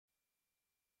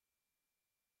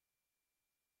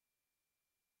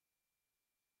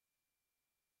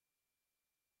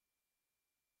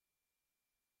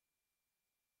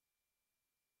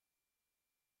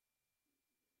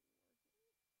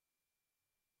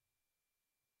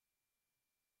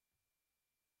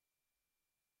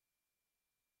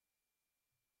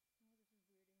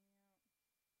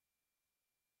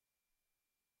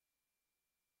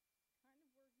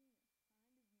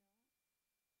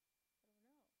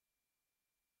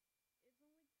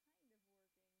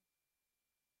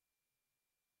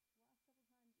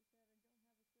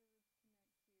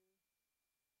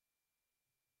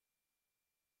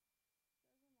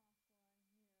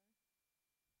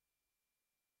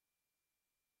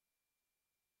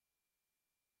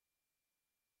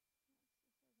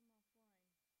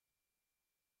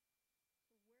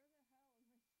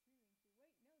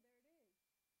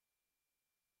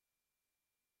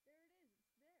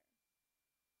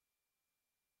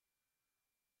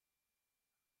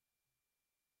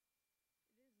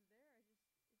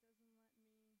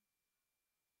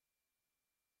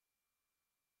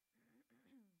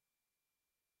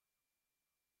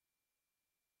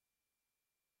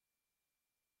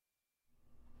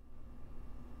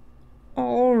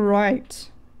right.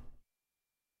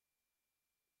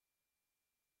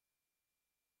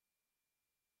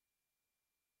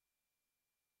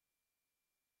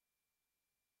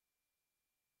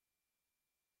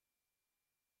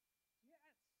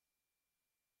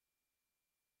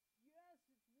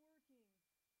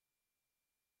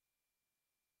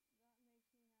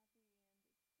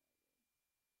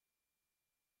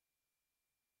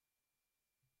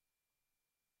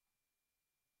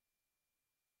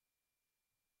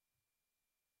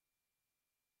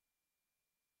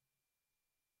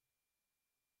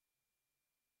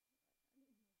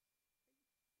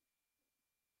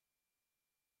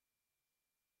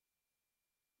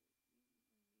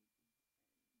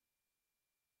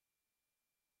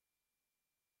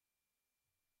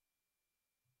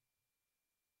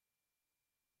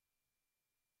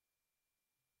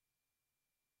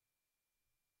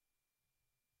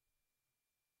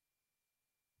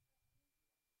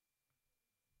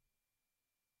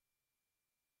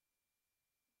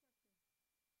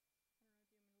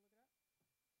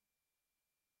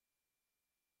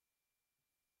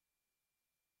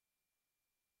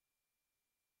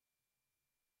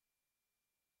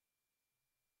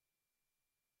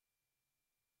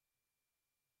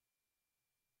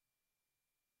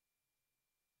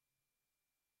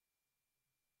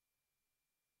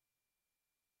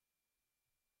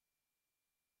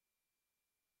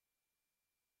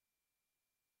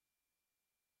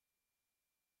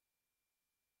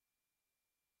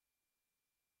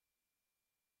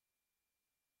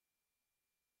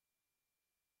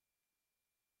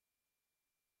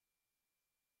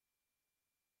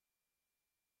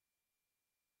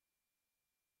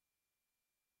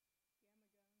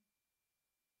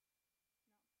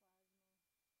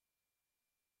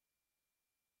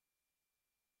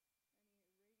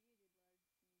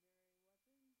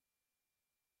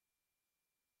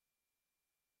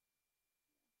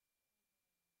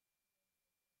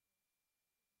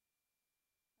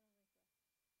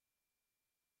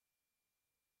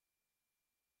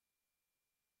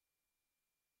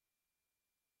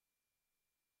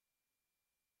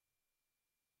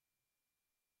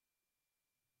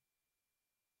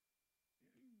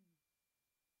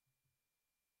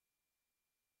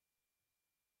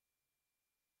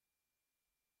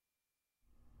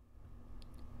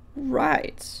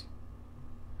 Right.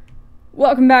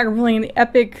 Welcome back. We're playing the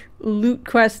epic loot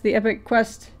quest, the epic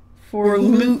quest for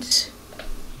loot.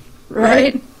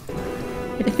 Right?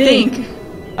 I think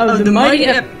of the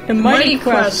mighty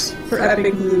quest for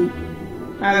epic loot.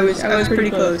 I was pretty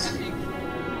close.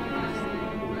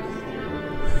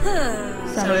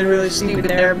 Sounded really stupid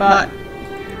there, but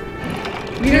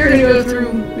we're gonna go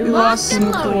through. We lost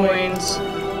some coins,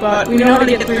 but we know how to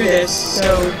get through this,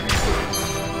 so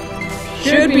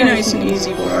should be nice and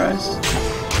easy for us.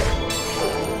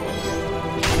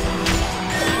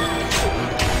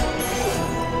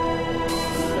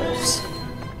 Oops.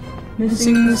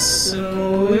 Missing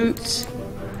some loot.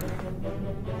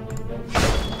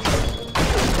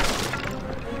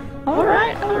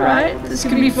 Alright, this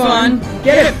could be fun.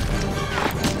 Get him!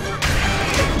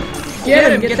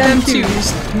 Get them too.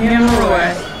 Just hammer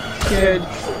away. Good.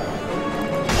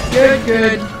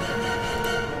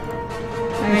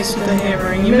 Nice with the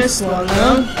hammering. You missed one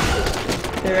though.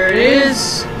 There it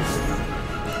is.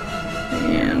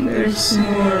 And there's some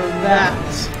more of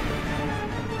that.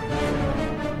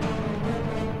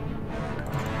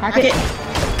 Hack it.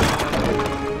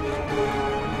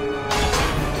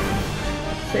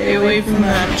 Stay away from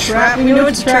that trap. We know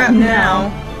it's a trap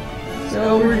now.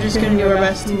 So we're just gonna do our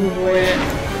best to avoid it.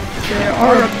 There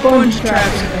are a bunch of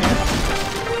traps in there.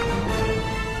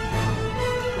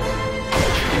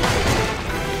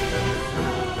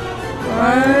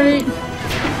 Right.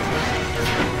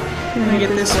 I'm gonna get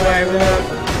this away without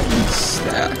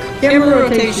stuck. Camera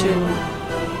rotation.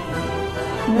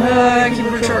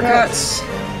 Keyboard shortcuts.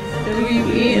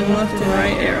 WE and left and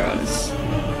right arrows.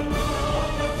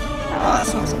 Oh,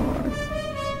 that's not so hard.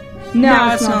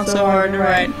 Now it's not so hard,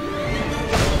 right.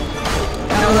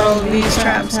 Now that all of these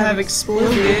traps have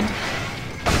exploded,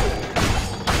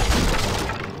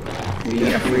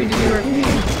 we are free to do our thing.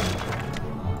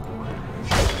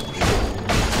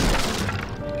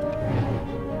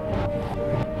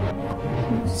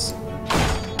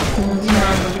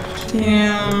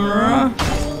 Camera.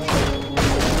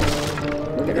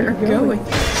 Look at her go with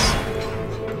this.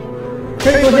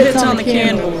 Critical hits on the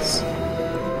candles.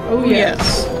 Oh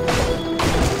yes.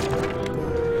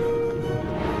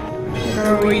 Make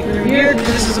our way through here.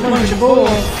 This is a bunch of bull.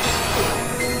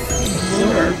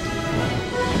 Absorb.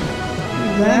 What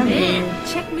does that mean?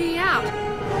 Check me out.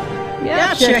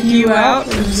 Yeah, check you out.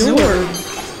 Absorb.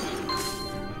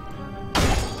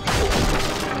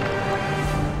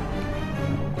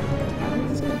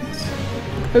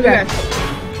 Okay.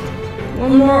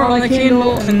 One more on the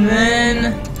candle, and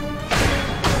then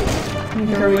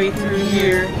make our way through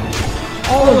here.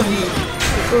 All of you.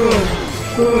 Boom.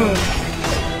 Boom.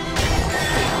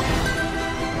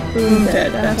 Boom,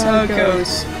 dead. That's how it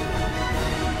goes.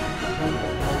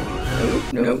 Oh,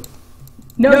 nope.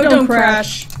 No, don't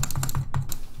crash.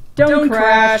 Don't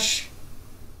crash.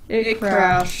 It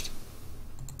crashed.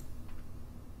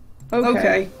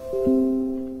 Okay.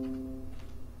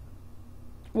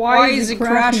 Why is it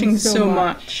crashing so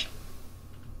much?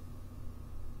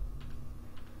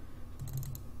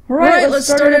 Alright, let's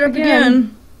start it up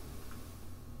again.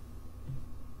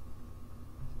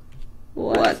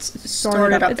 Let's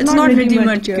start it up. It's not gonna do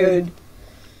much good.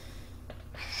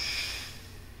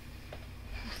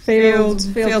 Failed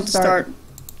start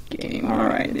game.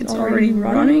 Alright, it's already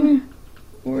running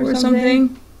or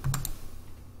something.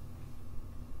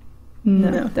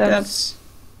 No, that's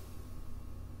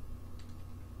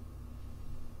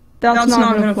not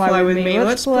gonna fly with me.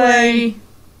 Let's play.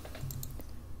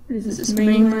 What is this,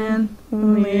 mainland?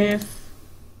 Only if.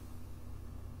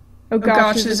 Oh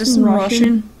gosh, is this in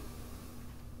Russian?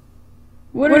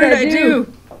 What did I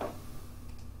do?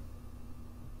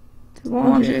 To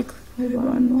launch it, click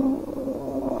on.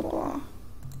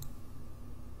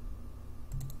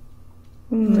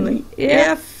 Only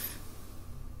if.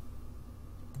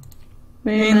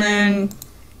 Mainland.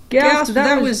 Gasp,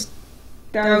 that was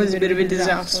a bit of a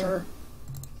disaster.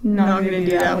 Not gonna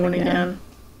do that one again.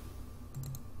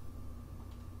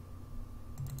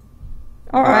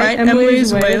 Alright,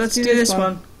 Emily's away. Let's do this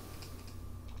one.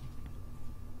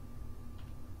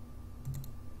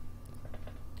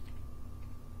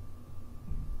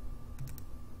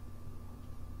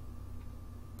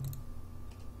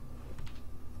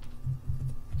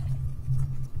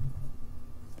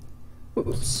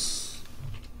 Oops.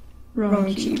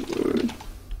 Wrong keyboard.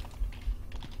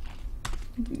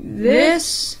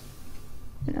 This,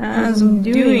 as I'm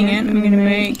doing it, I'm gonna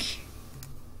make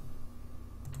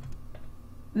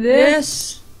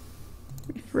this,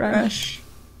 refresh.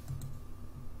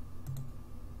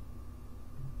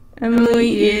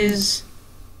 Emily is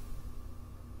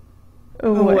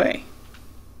away.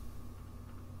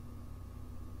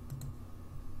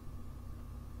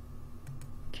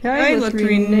 Okay, let's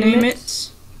rename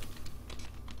it.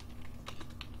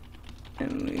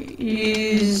 Emily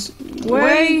is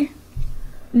away.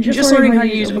 Just learning how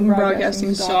to use open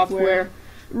broadcasting software.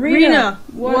 Rena,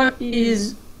 what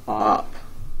is up?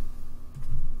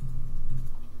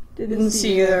 Didn't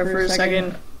see you there for a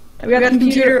second. I've got the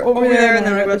computer over there, and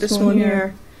then I've got this one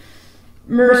here.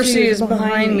 Mercy is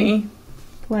behind me,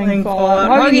 playing Fallout.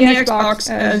 Hogging the Xbox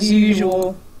as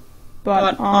usual.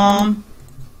 But,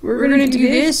 we're gonna do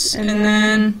this, and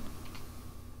then...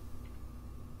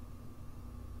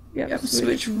 Yep,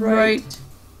 switch right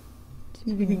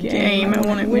to the game. I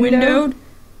want it windowed.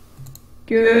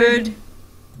 Good.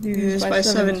 Do this by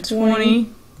 720.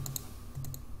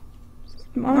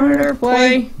 Monitor,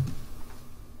 play.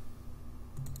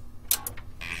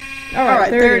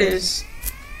 Alright, there it is.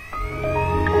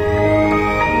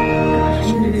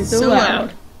 It is so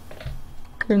loud.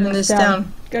 Turn this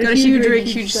down. Got a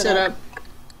huge setup.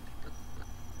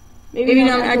 Maybe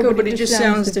not echo, but it just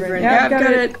sounds different. Yeah, I've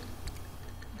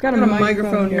got a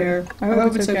microphone here. I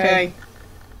hope it's okay.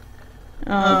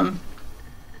 I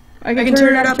can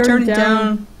turn it up, turn it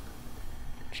down,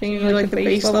 change like the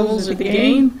bass levels of the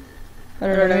game. I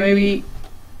don't know, maybe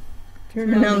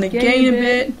turn down the gain a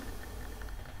bit.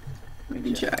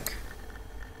 Maybe check.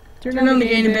 Turn down the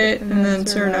gain a bit, and then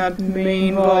turn up the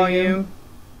main volume.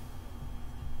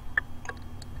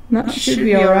 That should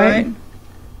be alright.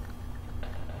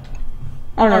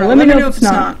 I don't know, let me know if it's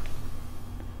not.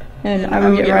 And I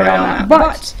will get right on that.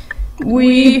 But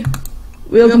we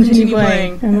will continue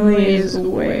playing. Emily is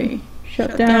away.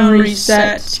 Shut down,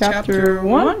 reset, chapter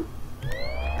 1.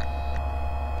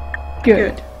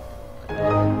 Good.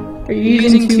 Are you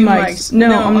using two mics?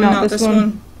 No, I'm not.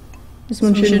 This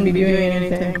one shouldn't be doing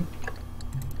anything.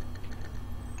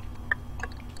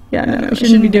 Yeah, no, it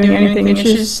shouldn't be doing anything.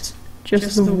 It's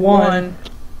just the one.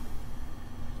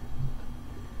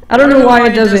 I don't know why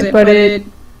it does it, but it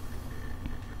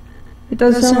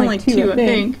does sound like two, I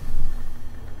think.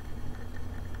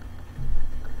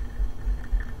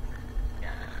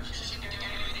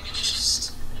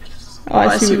 Oh,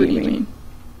 I see what you mean.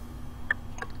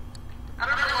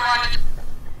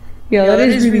 Yeah, that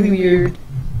is really weird.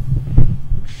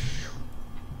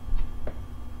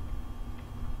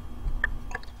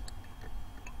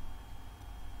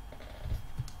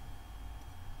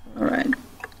 Alright.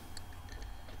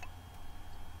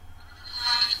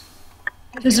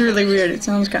 This is really weird, it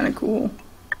sounds kind of cool.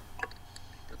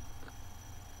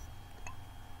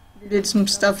 did some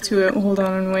stuff to it. Hold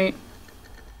on and wait.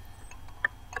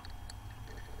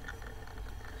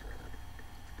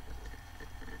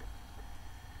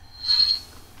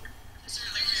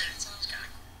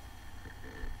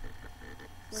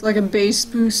 It's like a bass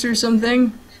boost or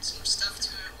something.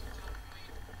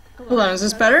 Hold on, is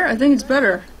this better? I think it's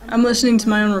better. I'm listening to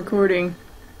my own recording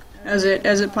as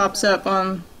it pops up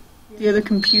on the other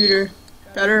computer.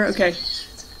 Better? Okay.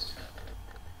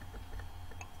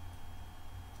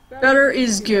 Better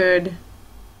is good.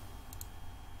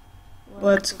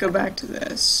 Let's go back to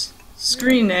this.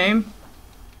 Screen name.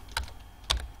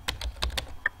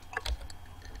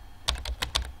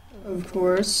 Of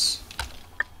course.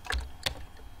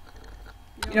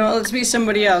 You know what, let's be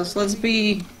somebody else. Let's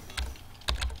be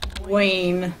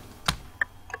Wayne.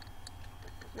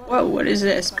 Whoa, what is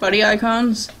this? Buddy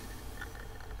icons?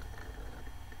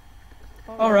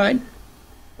 Alright.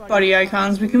 Buddy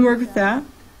icons, we can work with that.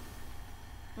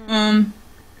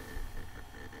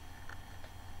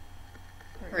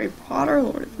 Harry Potter,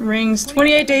 Lord of the Rings.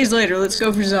 28 days later, let's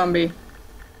go for zombie.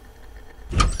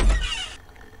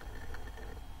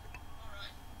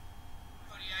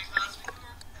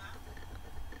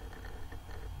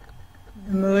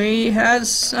 Emily has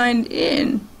signed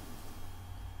in.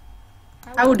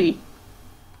 Howdy.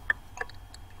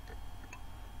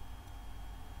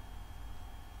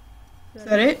 Is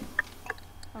that it?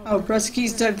 Oh, press the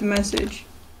keys to type the message.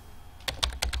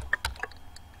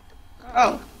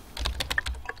 Oh.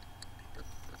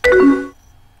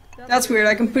 That's weird,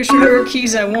 I can push whatever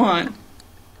keys I want.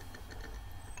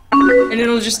 And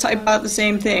it'll just type out the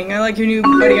same thing. I like your new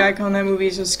buddy icon, that movie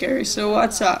is so scary. So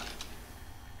what's up?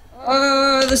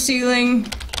 The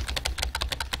ceiling.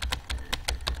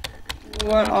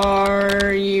 What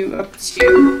are you up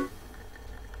to?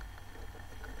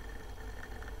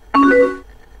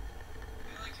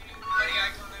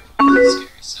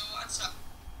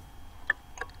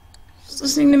 Just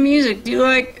listening to music. Do you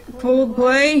like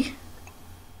Coldplay?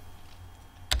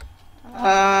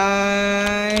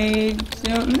 I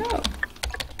don't know.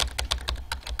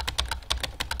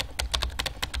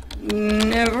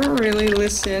 Never really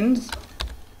listened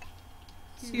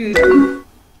to them.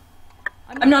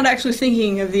 I'm not actually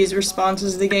thinking of these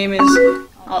responses. The game is...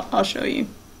 I'll show you.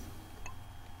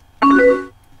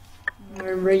 My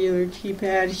regular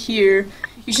keypad here.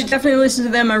 You should definitely listen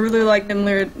to them. I really like them.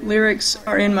 Lyrics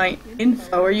are in my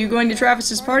info. Are you going to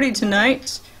Travis's party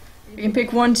tonight? You can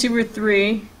pick 1, 2, or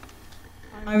 3.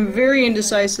 I'm very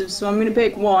indecisive, so I'm going to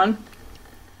pick 1.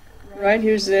 Right,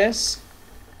 here's this.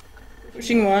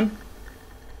 Pushing 1.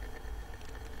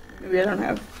 Maybe I don't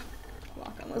have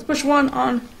lock on. Let's push 1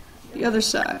 on the other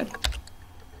side.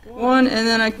 1, and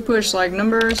then I can push like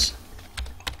numbers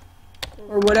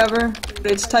or whatever, but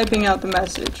it's typing out the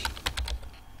message.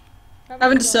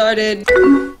 Haven't decided.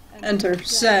 Enter.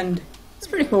 Send. It's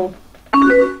pretty cool.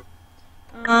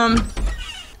 I'm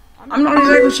not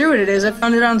exactly sure what it is. I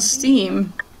found it on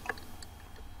Steam.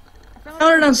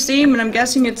 And I'm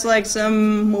guessing it's like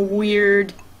some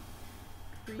weird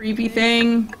creepy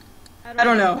thing. I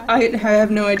don't know. I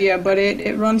have no idea, but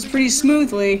it runs pretty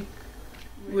smoothly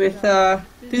with,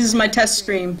 this is my test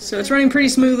stream, so it's running pretty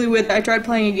smoothly with, I tried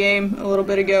playing a game a little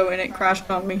bit ago and it crashed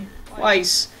on me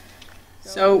twice.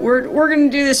 So we're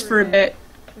gonna do this for a bit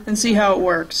and see how it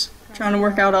works. Trying to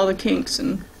work out all the kinks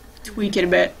and tweak it a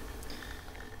bit.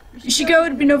 You should go,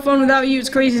 it'd be no fun without you. It's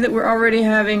crazy that we're already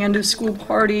having end of school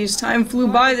parties. Time flew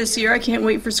by this year. I can't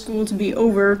wait for school to be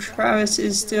over. Travis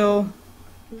is still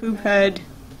poophead.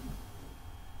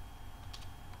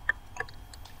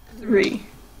 3.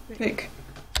 Pick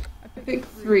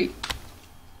 3.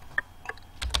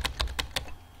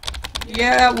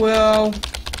 Yeah, well,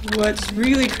 what's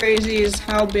really crazy is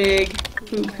how big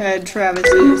poophead Travis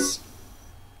is.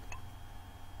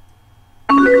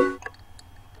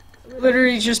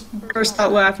 Literally just burst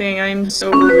out laughing. I'm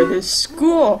so over this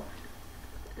school.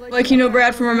 Like, you know,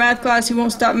 Brad from our math class, he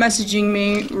won't stop messaging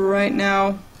me right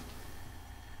now.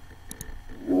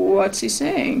 What's he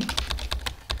saying?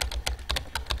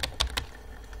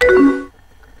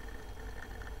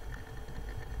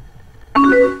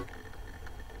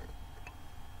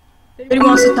 But he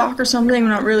wants to talk or something. I'm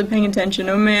not really paying attention.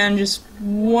 Oh man, just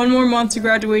 1 more month to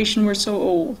graduation. We're so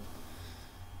old.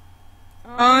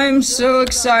 I'm so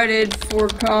excited for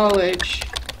college.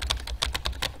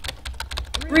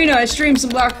 Rena, I streamed some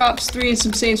Black Ops 3 and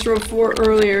some Saints Row 4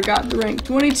 earlier. Got the rank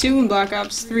 22 in Black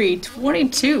Ops 3.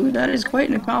 22? That is quite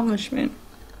an accomplishment.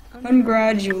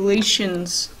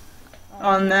 Congratulations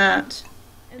on that.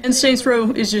 And Saints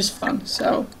Row is just fun,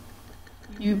 so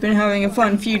you've been having a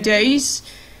fun few days.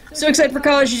 So excited for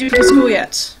college. Did you go to school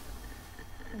yet?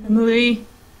 Emily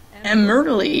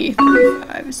Emerly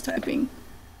 35 is typing.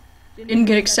 Didn't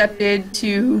get accepted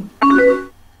to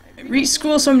reach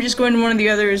school, so I'm just going to one of the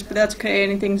others, but that's okay.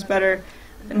 Anything's better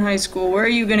than high school. Where are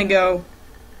you gonna go?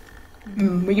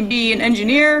 We can be an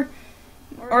engineer,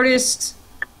 artist,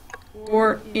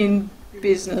 or in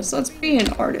business. Let's be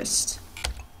an artist.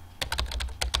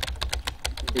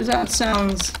 Because that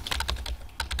sounds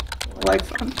like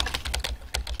fun.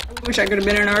 I wish I could have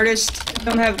been an artist. I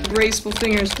don't have graceful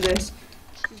fingers for this.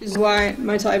 Which is why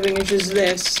my typing is just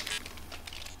this.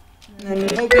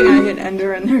 And I'm hoping I hit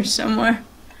enter in there somewhere.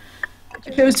 I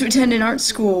chose to attend an art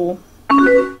school.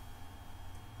 I've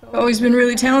always been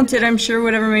really talented. I'm sure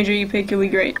whatever major you pick, you'll be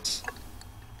great.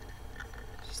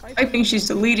 She's typing, she's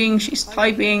deleting, she's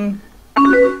typing.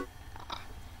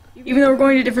 Even though we're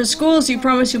going to different schools, you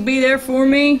promise you'll be there for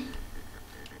me?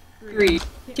 Agreed.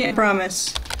 Can't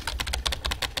promise.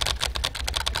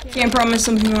 Can't promise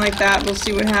something like that. We'll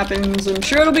see what happens. I'm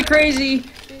sure it'll be crazy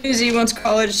busy once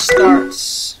college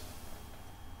starts.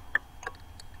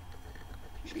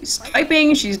 She's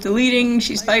typing, she's deleting,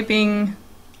 she's typing.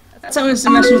 That's how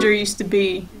Instant Messenger used to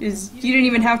be. Is you didn't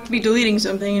even have to be deleting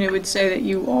something and it would say that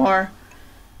you are.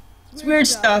 It's weird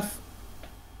stuff.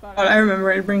 But I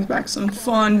remember it brings back some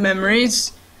fond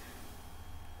memories.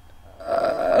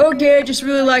 Okay, I just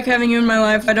really like having you in my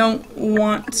life. I don't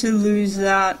want to lose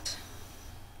that.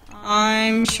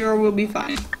 I'm sure we'll be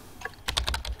fine.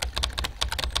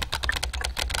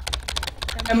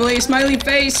 Emily, smiley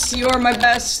face, you're my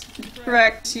best.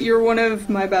 Correct, you're one of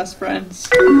my best friends.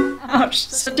 Ouch,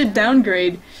 such a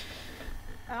downgrade.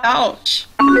 Ouch.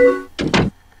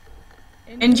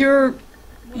 And you're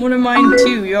one of mine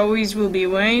too, you always will be,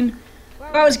 Wayne.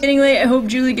 Wow, it's getting late. I hope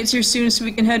Julie gets here soon so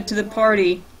we can head to the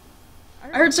party.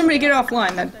 I heard somebody get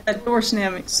offline, that door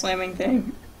slamming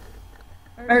thing.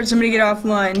 I heard somebody get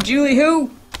offline. Julie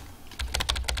who?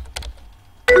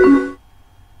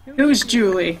 Who's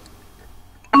Julie?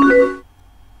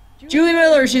 Julie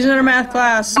Miller, she's in her math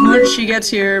class. Once she gets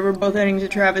here, we're both heading to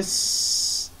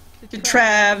Trav's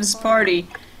party.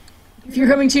 If you're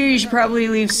coming too, you should probably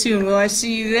leave soon. Will I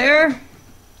see you there?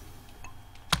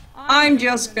 I'm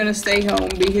just gonna stay home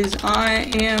because I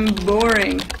am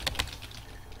boring.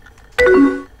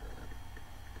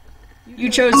 You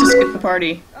chose to skip the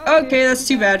party. Okay, that's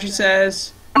too bad, she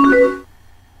says. But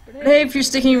hey, if you're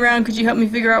sticking around, could you help me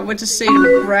figure out what to say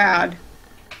to Brad?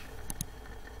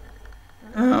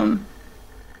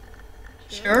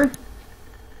 Sure.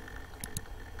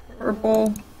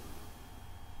 Purple.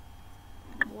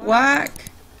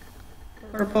 Black.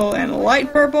 Purple and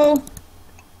light purple.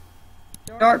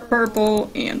 Dark purple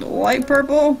and light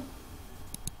purple.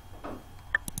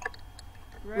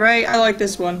 Right, I like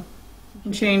this one. You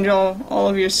can change all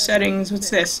of your settings. What's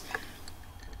this?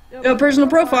 A personal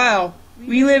profile.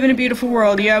 We live in a beautiful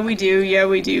world. Yeah, we do. Yeah,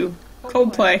 we do.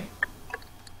 Coldplay.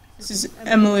 This is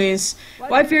Emily's.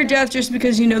 Why fear death just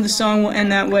because you know the song will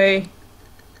end that way?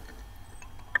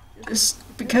 Just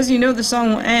because you know the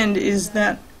song will end is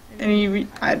that middle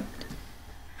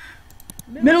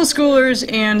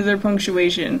schoolers and their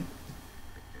punctuation.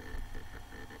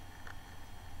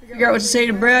 Figure out what to say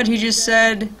to Brad. He just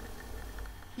said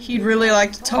he'd really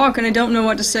like to talk and I don't know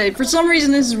what to say. For some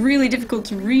reason this is really difficult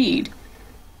to read.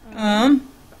 Tell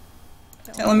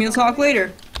him you'll talk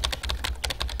later.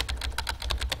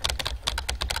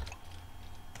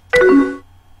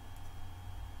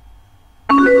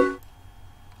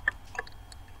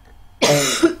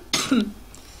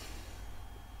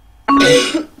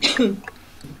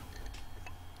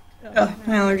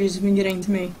 My allergies have been getting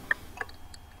to me.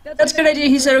 That's a good idea,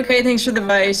 he said. Okay, thanks for the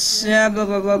advice. Yeah, blah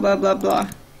blah blah blah blah blah.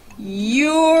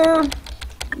 You're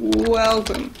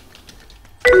welcome.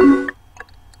 I'm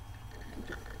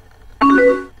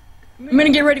gonna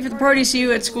get ready for the party. See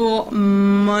you at school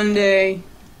Monday.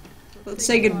 Let's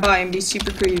say goodbye and be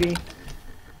super creepy.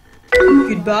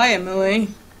 Goodbye, Emily.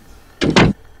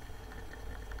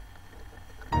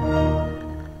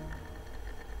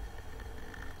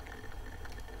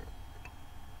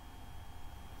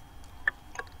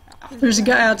 There's a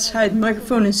guy outside. The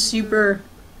microphone is super...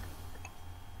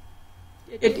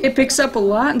 It picks up a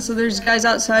lot, and so there's guys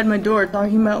outside my door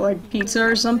talking about, like, pizza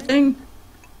or something.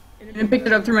 And I picked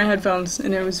it up through my headphones,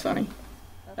 and it was funny.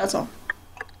 That's all.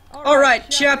 Alright,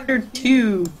 chapter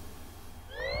 2.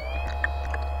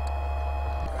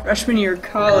 Freshman year of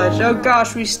college. Oh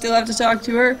gosh, we still have to talk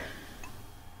to her.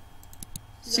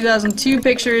 2002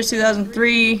 pictures,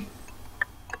 2003.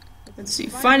 Let's see,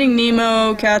 Finding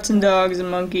Nemo, Cats and Dogs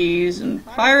and Monkeys, and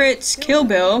Pirates, Kill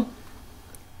Bill.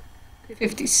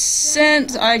 50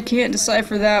 Cent, I can't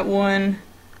decipher that one.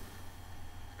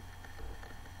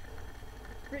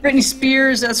 Britney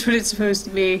Spears, that's what it's supposed to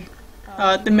be.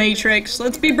 The Matrix.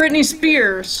 Let's be Britney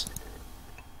Spears.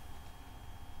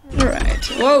 Alright.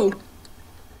 Whoa.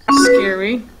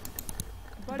 Scary.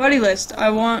 Buddy list. I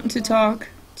want to talk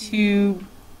to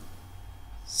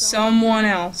someone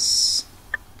else.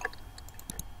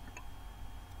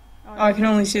 Oh, I can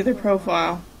only see their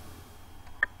profile.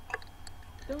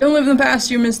 Don't live in the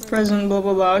past, you miss the present, blah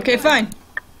blah blah. Okay, fine.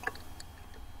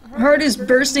 Heart is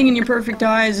bursting in your perfect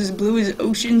eyes, as blue as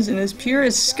oceans and as pure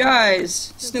as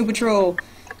skies. Snow Patrol.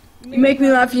 You make me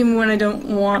laugh even when I don't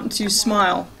want to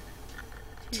smile.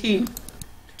 T.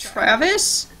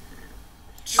 Travis?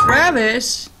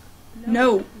 Travis?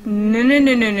 No. No, no,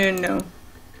 no, no, no, no.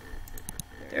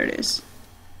 There it is.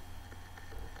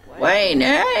 Wayne,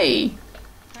 hey!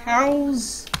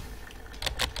 How's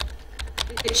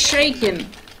it shaking?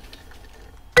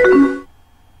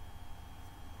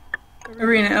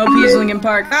 Arena, LP's Linkin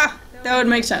Park. Ah! That would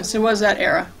make sense. It was that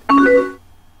era.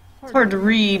 It's hard to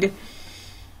read.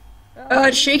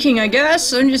 It's shaking, I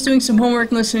guess. I'm just doing some homework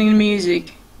and listening to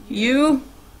music. You?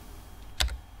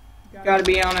 Gotta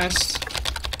be honest.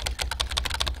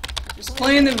 Just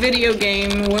playing the video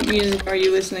game. What music are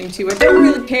you listening to? I don't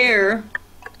really care,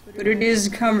 but it is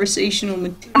conversational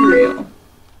material.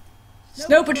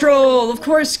 Snow Patrol, of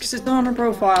course, because it's on her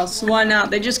profile, so why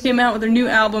not? They just came out with their new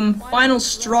album, Final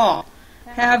Straw.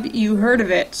 Have you heard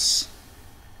of it?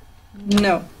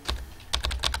 No.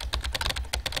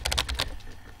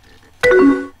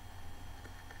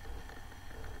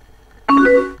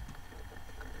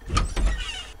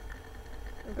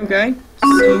 Okay,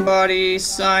 somebody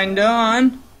signed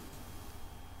on.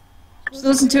 Just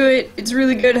listen to it, it's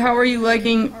really good. How are you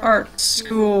liking art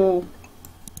school?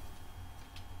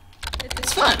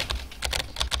 It's fun.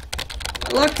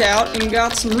 I lucked out and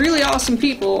got some really awesome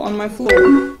people on my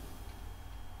floor.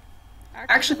 I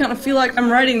actually kind of feel like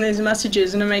I'm writing these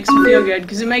messages and it makes me feel good,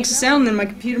 because it makes a sound, then my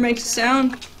computer makes a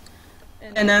sound,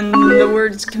 and then the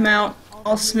words come out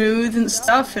all smooth and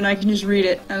stuff, and I can just read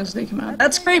it as they come out.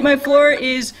 That's great, my floor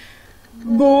is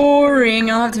boring.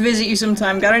 I'll have to visit you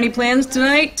sometime. Got any plans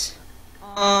tonight?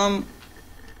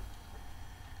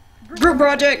 Group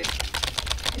project.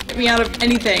 Get me out of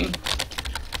anything.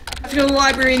 I have to go to the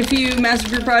library in a few.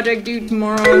 Massive group project due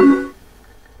tomorrow.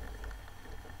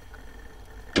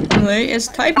 It's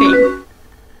typing.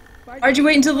 Why'd you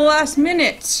wait until the last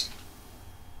minute?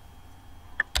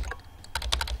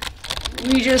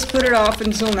 We just put it off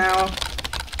until now.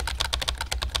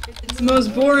 It's the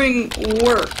most boring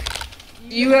work.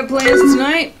 Do you have plans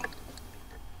tonight?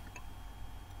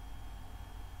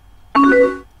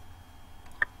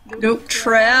 Nope,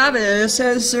 Travis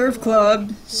has surf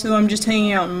club, so I'm just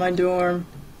hanging out in my dorm.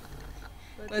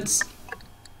 Let's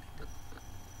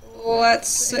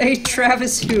say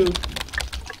Travis who?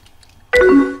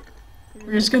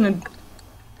 We're just gonna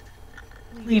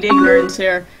plead ignorance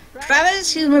here.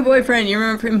 Travis, he's my boyfriend. You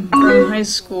remember him from high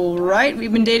school, right?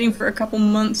 We've been dating for a couple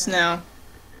months now.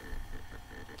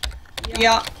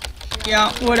 Yeah,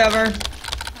 whatever.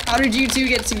 How did you two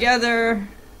get together?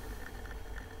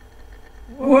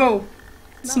 Whoa.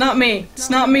 It's not me.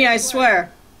 It's not me, I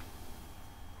swear.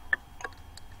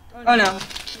 Oh no.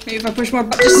 Maybe if I push more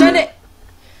buttons. Just send it!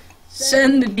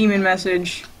 Send the demon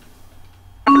message.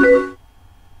 How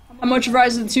much of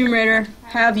Rise of the Tomb Raider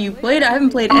have you played? I haven't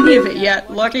played any of it yet.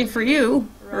 Lucky for you,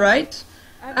 right?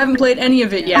 I haven't played any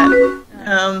of it yet.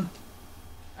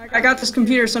 I got this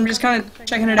computer, so I'm just kind of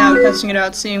checking it out, testing it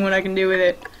out, seeing what I can do with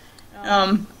it.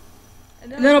 And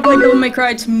then I'll play Devil May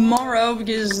Cry tomorrow,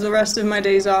 because the rest of my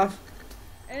day's off.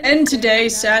 And today,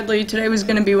 sadly, today was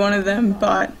going to be one of them,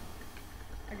 but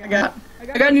I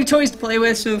got new toys to play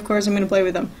with, so of course I'm going to play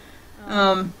with them.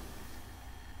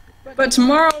 But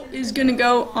tomorrow is going to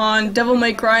go on Devil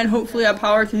May Cry, and hopefully I'll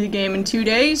power through the game in 2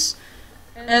 days.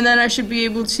 And then I should be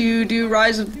able to do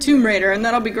Rise of the Tomb Raider, and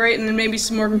that'll be great, and then maybe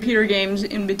some more computer games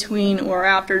in between or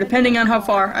after, depending on how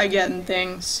far I get in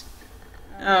things.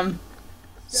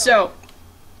 So.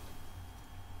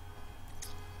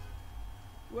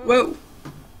 Whoa.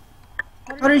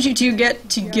 How did you two get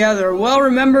together? Well,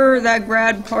 remember that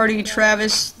grad party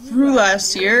Travis threw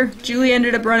last year? Julie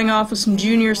ended up running off with some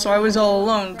juniors, so I was all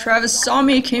alone. Travis saw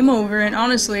me, came over, and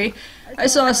honestly, I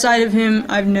saw a side of him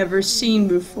I've never seen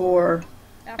before.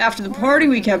 After the party,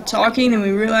 we kept talking, and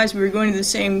we realized we were going to the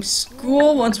same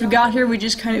school. Once we got here, we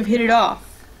just kind of hit it off.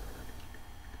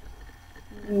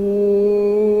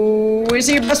 Ooh, is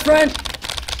he your best friend?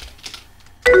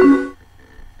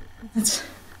 Let's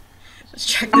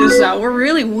check this out. We're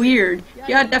really weird.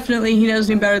 Yeah, definitely, he knows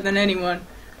me better than anyone.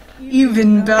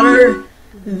 Even better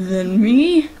than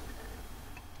me?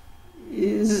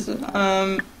 Is,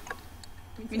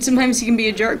 I mean, sometimes he can be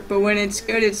a jerk, but when it's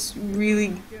good, it's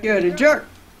really good. A jerk.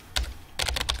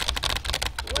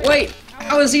 Wait,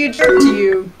 how is he a jerk to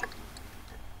you?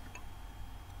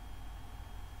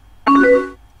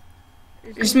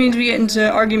 It just means we get into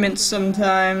arguments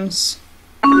sometimes.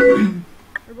 We're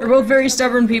both very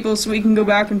stubborn people, so we can go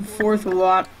back and forth a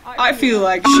lot. I feel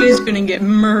like she's gonna get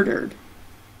murdered.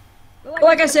 But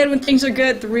like I said, when things are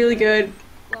good, they're really good.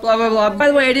 Blah blah blah. By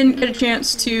the way, I didn't get a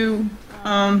chance to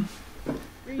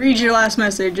read your last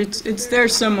message. It's there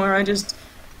somewhere. I just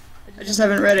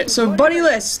haven't read it. So buddy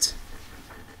list.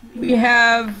 We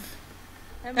have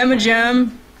Emma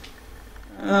Gem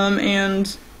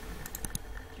and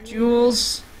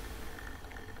Jules.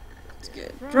 Let's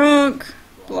get drunk.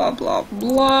 Blah blah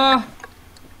blah.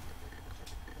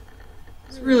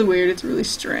 It's really weird. It's really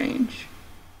strange.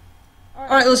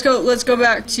 Alright, let's go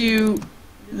back to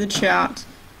the chat.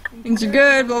 Things are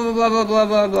good, blah blah blah blah blah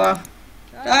blah blah.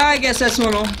 I guess that's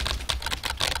normal.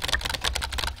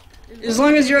 As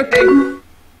long as you're okay.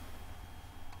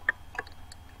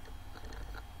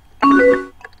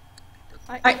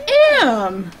 I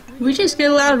am! We just get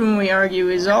loud when we argue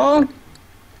is all.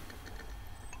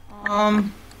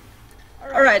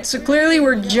 Alright, so clearly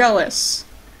we're jealous.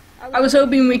 I was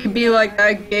hoping we could be like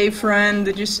that gay friend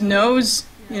that just knows,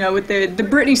 you know, with the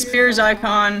Britney Spears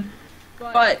icon,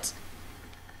 but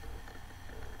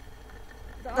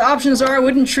the options are I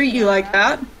wouldn't treat you like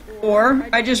that, or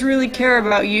I just really care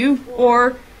about you,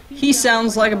 or he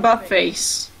sounds like a butt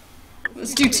face.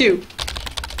 Let's do two.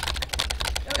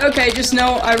 Okay, just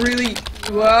know I really...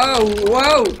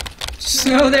 Whoa! Just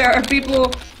know there are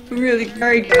people who really...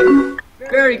 Very good.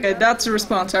 Very good. That's the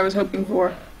response I was hoping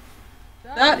for.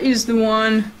 That is the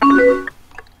one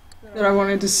that I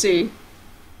wanted to see.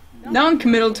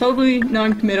 Non-committal, totally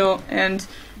non-committal, and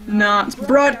not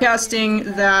broadcasting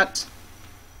that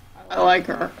I like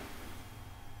her.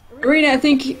 Arena, I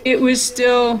think it was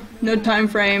still no time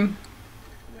frame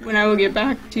when I will get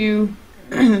back to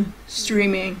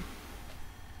streaming.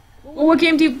 Well, what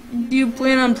game do you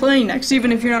plan on playing next,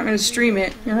 even if you're not going to stream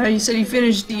it? You said you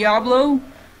finished Diablo,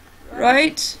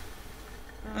 right?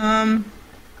 You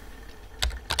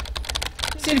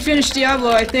said you finished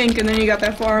Diablo, I think, and then you got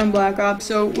that far in Black Ops,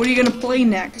 so what are you going to play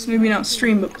next? Maybe not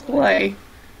stream, but play.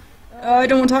 I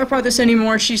don't want to talk about this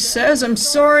anymore, she says. I'm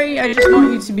sorry, I just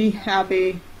want you to be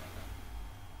happy.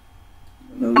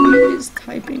 Louis is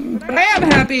typing. But I am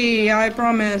happy, I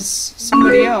promise.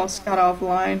 Somebody else got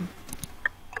offline.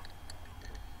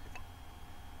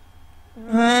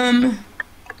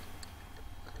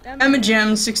 Emma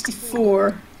Gem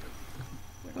 64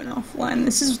 went offline.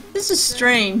 This is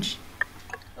strange.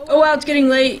 Oh wow, it's getting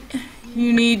late.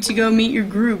 You need to go meet your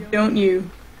group, don't you?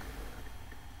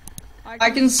 I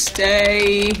can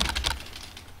stay.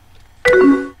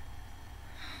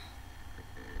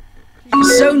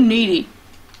 She's so needy.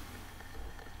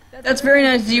 That's very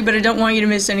nice of you, but I don't want you to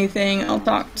miss anything. I'll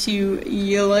talk to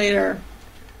you later.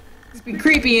 It's been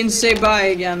creepy and say bye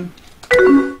again.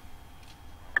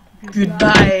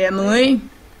 Goodbye, Emily.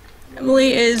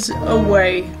 Emily is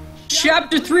away.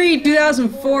 Chapter 3,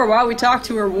 2004. Wow, we talk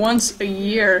to her once a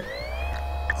year.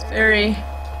 It's very...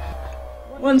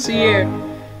 once a year.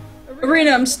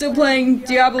 Arena, I'm still playing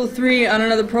Diablo 3 on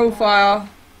another profile.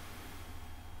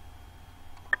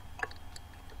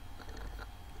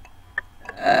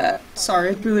 Sorry,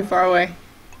 it's really far away.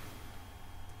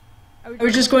 I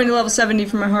was just going to level 70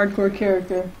 for my hardcore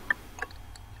character.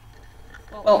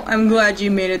 Well, I'm glad you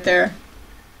made it there.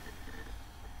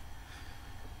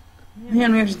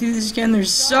 Man, we have to do this again.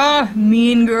 There's Saw,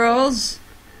 Mean Girls,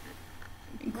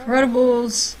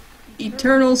 Incredibles,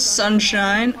 Eternal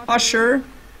Sunshine, Usher,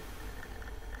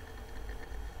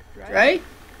 right?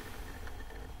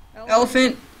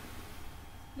 Elephant,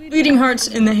 Bleeding Hearts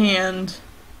in the Hand.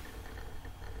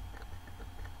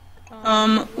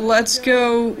 Let's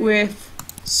go with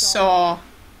Saw.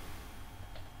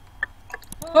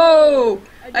 Oh!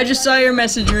 I just saw your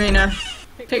message, Arena.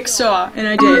 Pick Saw, and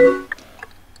I did.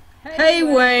 Hey,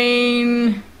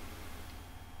 Wayne!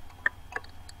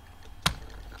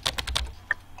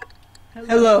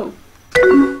 Hello.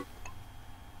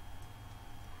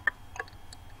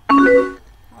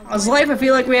 How's life? I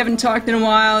feel like we haven't talked in a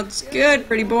while. It's good,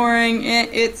 pretty boring.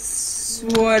 It's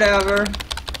whatever.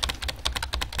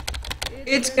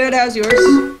 It's good. How's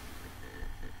yours?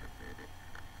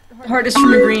 Hardest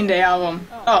from a Green Day album.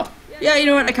 Oh, yeah, you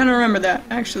know what? I kind of remember that,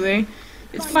 actually.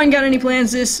 It's fine. Got any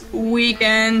plans this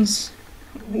weekend?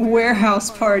 Warehouse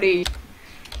party.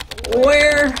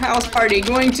 Warehouse party.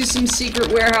 Going to some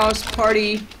secret warehouse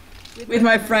party with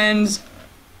my friends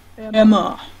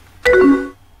Emma.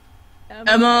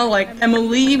 Emma, like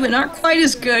Emily, but not quite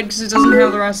as good because it doesn't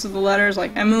have the rest of the letters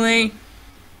like Emily.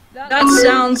 That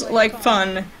sounds like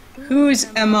fun. Who's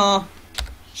Emma?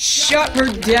 Shut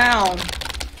her down.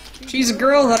 She's a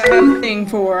girl that I have a thing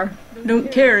for.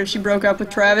 Don't care if she broke up with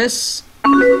Travis.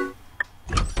 Oh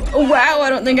wow, I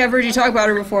don't think I've heard you talk about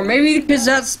her before. Maybe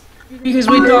because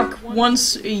we talk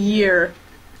once a year.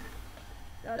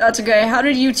 That's okay. How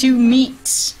did you two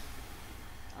meet?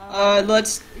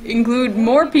 Let's include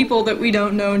more people that we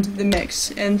don't know into the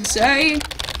mix. And say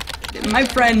that my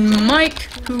friend Mike,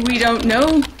 who we don't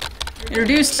know,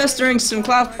 introduced us during some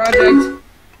class project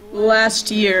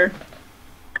last year.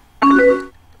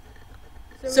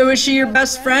 So is she your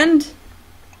best friend?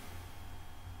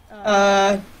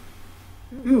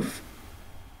 Oof.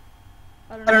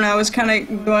 I don't know, I was kind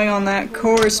of going on that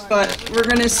course, but we're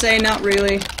gonna say not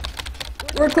really.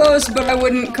 We're close, but I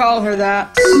wouldn't call her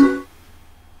that.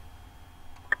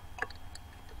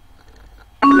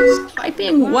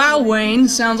 Typing wow, Wayne,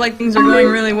 sounds like things are going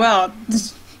really well.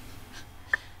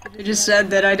 I just said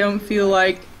that I don't feel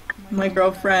like my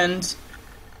girlfriend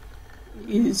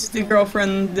is the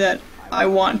girlfriend that I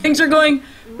want. Things are going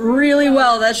really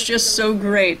well, that's just so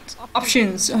great.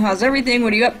 Options, how's everything?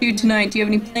 What are you up to tonight? Do you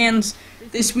have any plans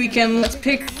this weekend? Let's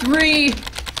pick 3.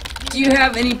 Do you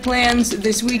have any plans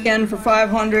this weekend for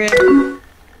 500?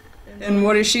 And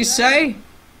what does she say?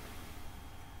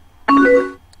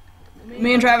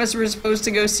 Me and Travis were supposed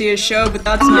to go see a show, but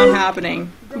that's not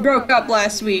happening. We broke up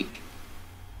last week.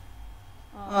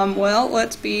 Well,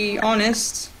 let's be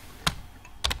honest.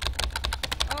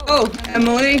 Oh,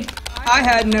 Emily, I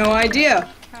had no idea.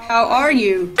 How are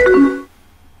you?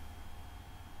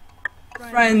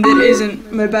 Friend that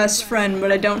isn't my best friend,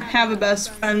 but I don't have a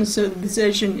best friend, so the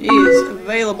position is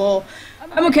available.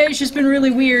 I'm okay, it's just been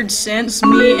really weird since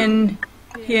me and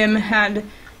him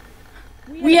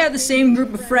we had the same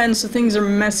group of friends, so things are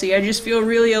messy. I just feel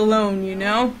really alone, you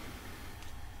know?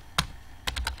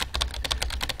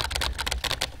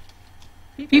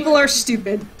 People are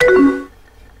stupid.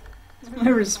 That's my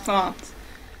response.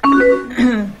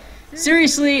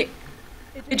 Seriously,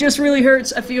 it just really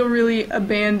hurts. I feel really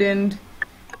abandoned.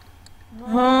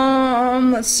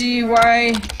 Let's see,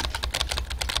 why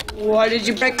did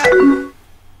you break up?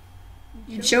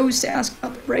 You chose to ask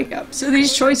about the breakup. So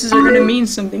these choices are gonna mean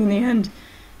something in the end.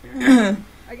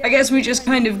 I guess we just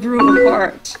kind of grew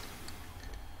apart.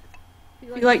 I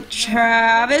feel like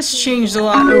Travis changed a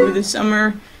lot over the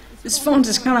summer. This font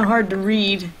is kind of hard to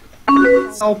read.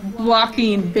 It's all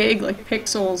blocky and big, like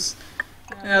pixels.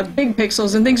 Big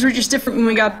pixels, and things were just different when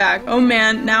we got back. Oh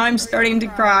man, now I'm starting to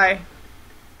cry.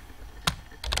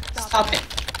 Stop it.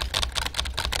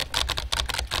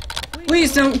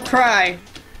 Please don't cry.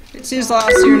 It's his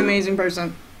loss, you're an amazing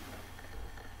person.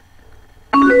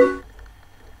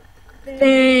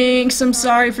 Thanks, I'm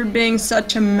sorry for being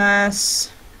such a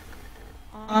mess.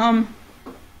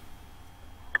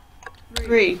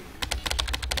 3.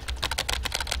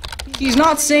 He's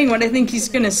not saying what I think he's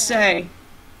gonna say.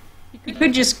 You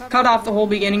could just cut off the whole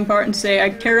beginning part and say, I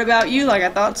care about you, like I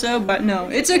thought so, but no.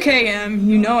 It's okay, Em.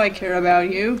 You know I care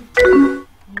about you.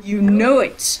 You know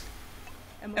it.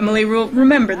 Emily will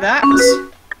remember that.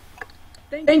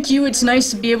 Thank you, it's nice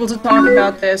to be able to talk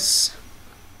about this.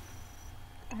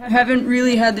 I haven't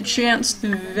really had the chance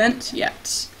to vent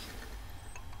yet.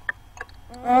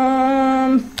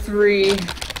 3.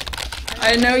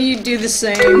 I know you do the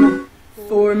same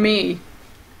for me.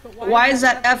 Why is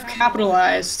that F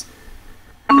capitalized?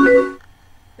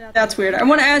 That's weird. I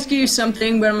want to ask you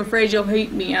something, but I'm afraid you'll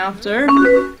hate me after.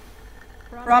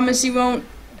 Promise you won't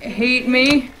hate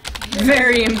me?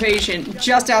 Very impatient.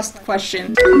 Just ask the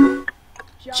question.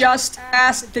 Just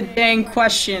ask the dang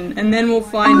question, and then we'll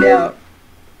find out.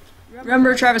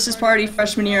 Remember Travis's party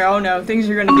freshman year? Oh no, things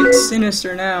are gonna get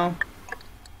sinister now.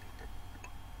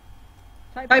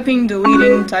 Typing,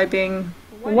 deleting, typing.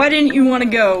 Why didn't you want to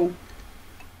go?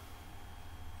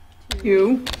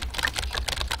 2.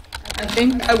 I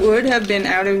think I would have been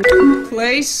out of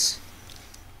place.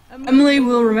 Emily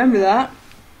will remember that.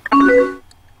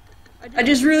 I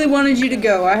just really wanted you to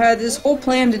go. I had this whole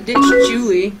plan to ditch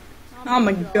Julie. Oh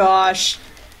my gosh.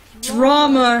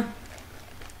 Drama.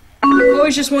 I've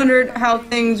always just wondered how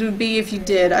things would be if you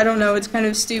did. I don't know, it's kind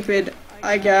of stupid,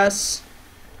 I guess.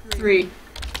 3.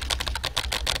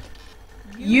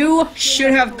 You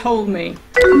should have told me.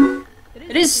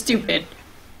 It is stupid.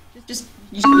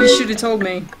 You should have told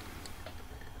me.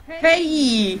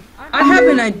 Hey! I have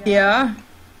an idea.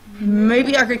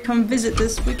 Maybe I could come visit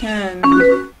this weekend.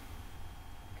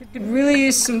 Could really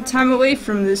use some time away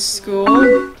from this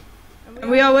school.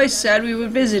 And we always said we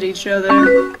would visit each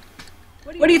other.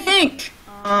 What do you think?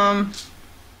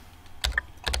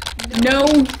 No,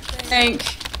 thank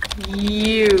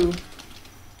you.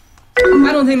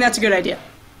 I don't think that's a good idea.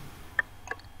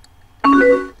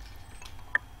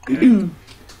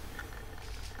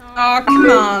 Aw, come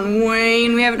on,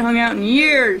 Wayne. We haven't hung out in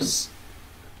years.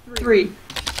 3.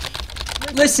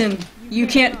 Listen, you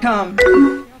can't come.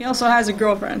 He also has a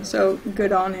girlfriend, so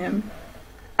good on him.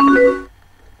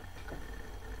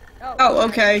 Oh,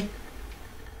 okay.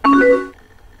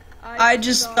 I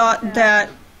just thought that...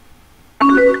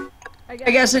 I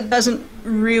guess it doesn't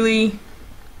really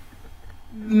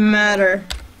matter.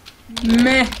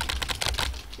 Meh.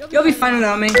 You'll be fine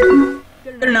without me.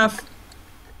 Good enough.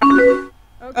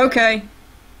 Okay.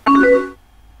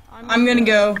 I'm gonna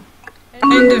go.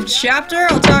 End of chapter.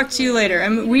 I'll talk to you later.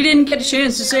 And we didn't get a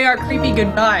chance to say our creepy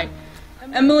goodbye.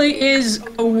 Emily is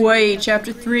away.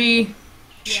 Chapter 3.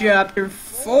 Chapter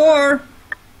 4.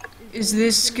 Is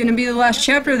this gonna be the last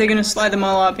chapter? Or are they gonna slide them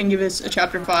all up and give us a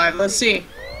chapter 5? Let's see.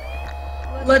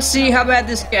 Let's see how bad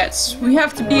this gets. We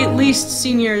have to be at least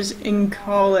seniors in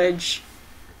college.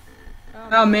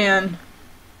 Oh man.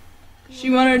 She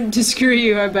wanted to screw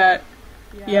you, I bet.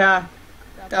 Yeah.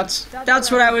 That's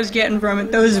what I was getting from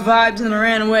it. Those vibes, and I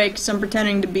ran away because I'm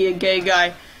pretending to be a gay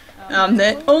guy.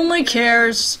 That only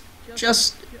cares.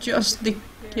 Just the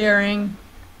caring.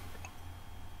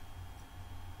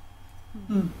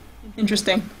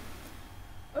 Interesting.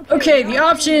 Okay, the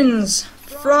options.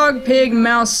 Frog, pig,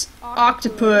 mouse,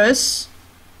 octopus.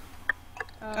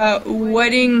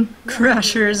 Wedding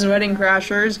Crashers,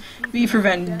 V for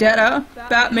Vendetta,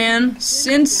 Batman,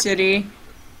 Sin City.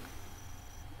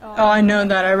 Oh, I know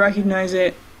that, I recognize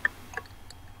it.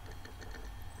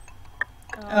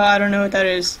 I don't know what that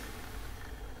is.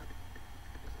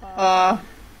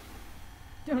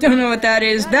 Don't know what that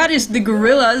is. That is the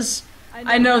Gorillaz.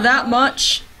 I know that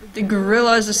much. The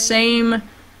Gorillaz, the same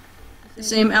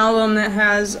album that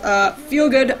has Feel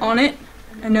Good on it.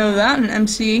 I know that, and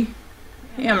MC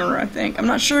Hammer, I think. I'm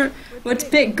not sure what to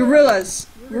pick. Gorillaz.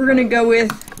 We're gonna go with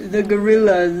the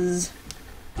Gorillaz.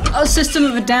 Oh, System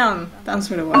of a Down. That's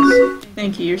what it was.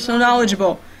 Thank you. You're so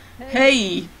knowledgeable.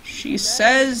 Hey, she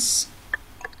says.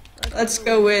 Let's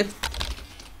go with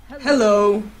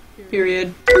hello.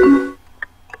 Period.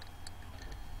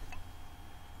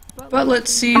 But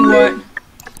let's see what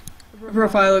her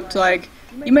profile looks like.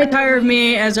 You may tire of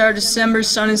me as our December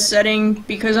sun is setting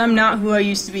because I'm not who I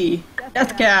used to be.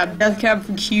 Death Cab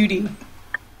for Cutie.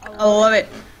 I love it.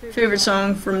 Favorite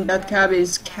song from Death Cab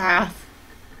is Calf. ...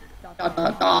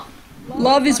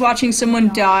 Love is watching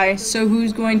someone die, so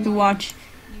who's going to watch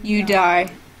you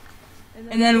die?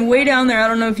 And then way down there, I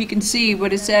don't know if you can see,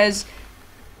 but it says,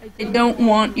 I don't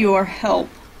want your help.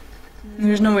 And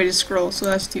there's no way to scroll, so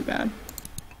that's too bad.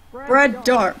 Brad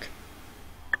Dark.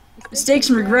 Mistakes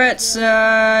and regrets,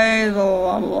 blah,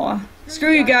 blah, blah.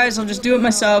 Screw you guys, I'll just do it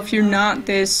myself. You're not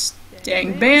this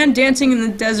dang band dancing in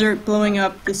the desert, blowing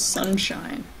up the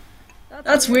sunshine.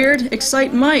 That's weird.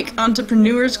 Excite Mike,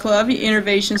 Entrepreneurs Club,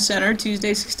 Innovation Center,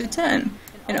 Tuesday 6 to 10.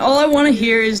 And all I want to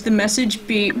hear is the message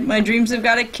beat. My dreams have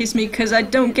got to kiss me because I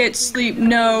don't get sleep.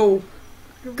 No.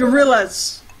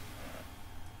 Gorillaz.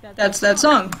 That's that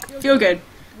song. Feel Good.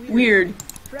 Weird.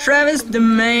 Travis the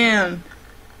Man.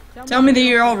 Tell me that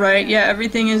you're alright. Yeah,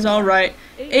 everything is alright.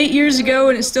 8 years ago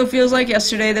and it still feels like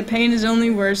yesterday. The pain is only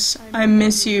worse. I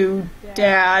miss you,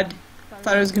 Dad.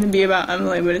 Thought it was going to be about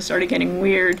Emily, but it started getting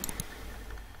weird.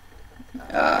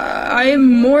 I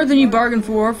am more than you bargained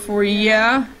for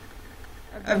yeah.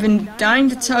 I've been dying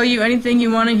to tell you anything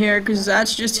you want to hear, because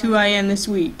that's just who I am this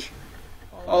week.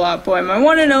 All Out Boy, my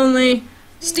one and only,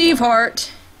 Steve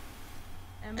Hart,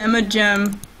 Emma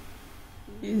Gem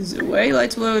is away,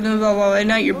 lights low, blah blah blah,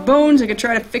 ignite your bones, I could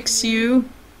try to fix you.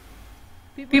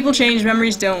 People change,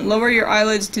 memories don't. Lower your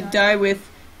eyelids to die with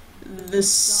the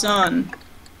sun.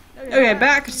 Okay,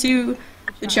 back to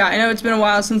the chat. I know it's been a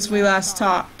while since we last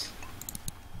talked.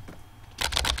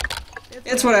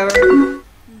 It's whatever.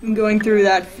 I'm going through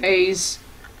that phase.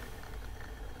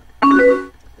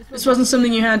 This wasn't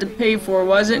something you had to pay for,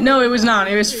 was it? No, it was not.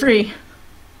 It was free.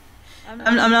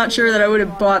 I'm not sure that I would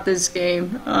have bought this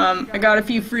game. I got a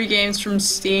few free games from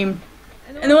Steam.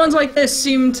 And the ones like this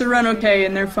seem to run okay,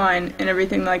 and they're fine, and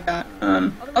everything like that.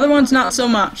 Other ones, not so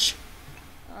much.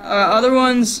 Other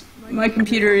ones, my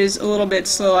computer is a little bit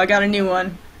slow. I got a new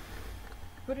one.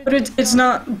 But it's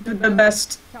not the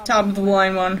best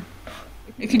top-of-the-line one.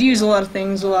 It could use a lot of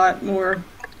things, a lot more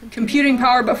computing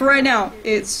power, but for right now,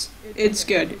 it's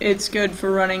good. It's good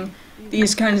for running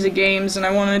these kinds of games, and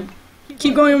I want to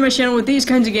keep going on my channel with these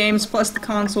kinds of games, plus the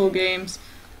console games.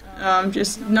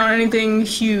 Just not anything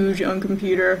huge on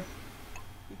computer,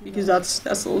 because that's a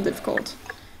little difficult.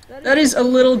 That is a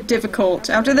little difficult.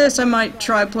 After this, I might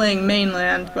try playing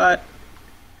Mainland, but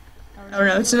I don't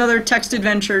know. It's another text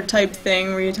adventure type thing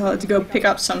where you tell it to go pick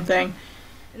up something.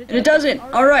 And it doesn't.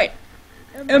 Alright.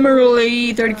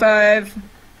 Emily, 35.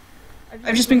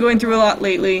 I've just been going through a lot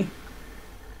lately.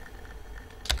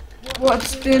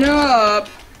 What's been up?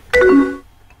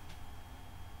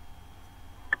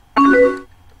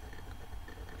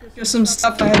 There's some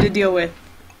stuff I had to deal with.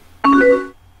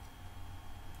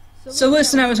 So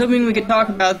listen, I was hoping we could talk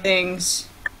about things.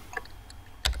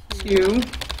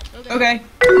 Okay,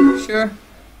 sure.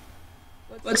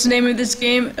 What's the name of this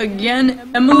game?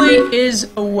 Again, Emily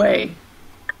is away.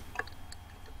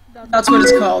 That's what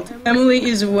it's called. Emily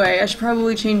is away. I should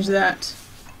probably change that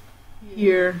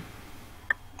here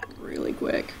really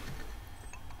quick.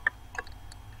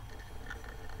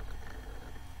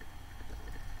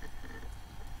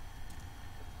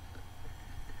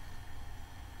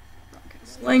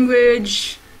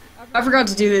 Language. I forgot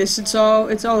to do this. It's all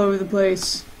over the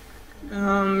place.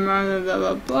 Blah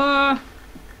blah blah.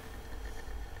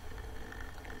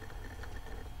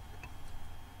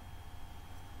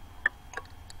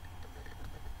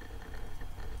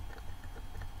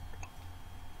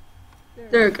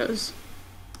 There it goes.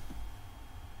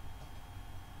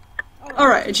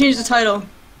 Alright, I changed the title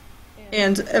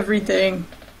and everything.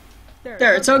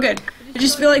 There, it's all good. I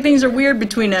just feel like things are weird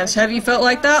between us. Have you felt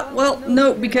like that? Well,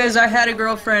 no, because I had a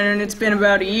girlfriend and it's been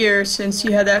about a year since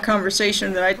you had that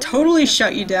conversation that I totally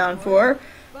shut you down for.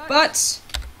 But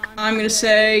I'm gonna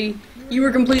say you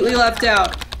were completely left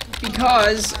out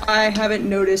because I haven't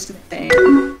noticed a thing.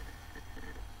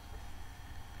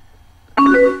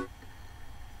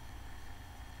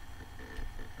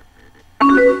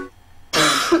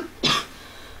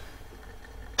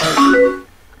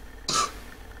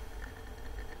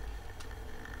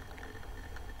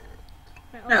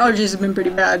 My allergies have been pretty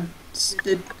bad.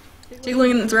 The tickling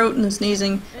in the throat and the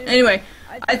sneezing. Anyway,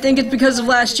 I think it's because of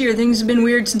last year. Things have been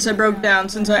weird since I broke down,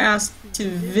 since I asked to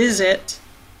visit.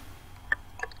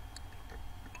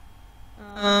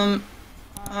 I'm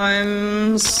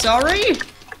sorry?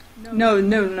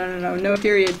 No,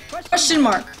 period. Question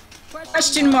mark.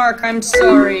 Question mark, I'm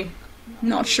sorry.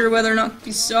 Not sure whether or not to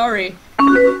be sorry.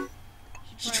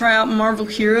 Should try out Marvel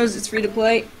Heroes, it's free to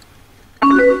play.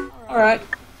 Alright.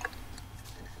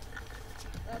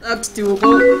 That's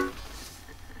doable.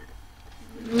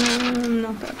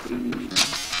 Not that good.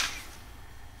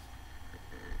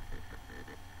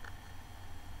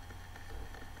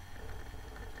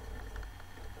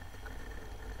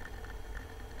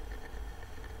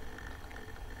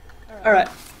 Alright.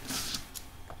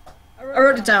 I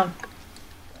wrote it down,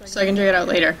 so I can check it out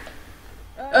later.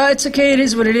 It's okay, it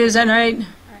is what it is. That night,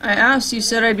 I asked, you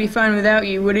said I'd be fine without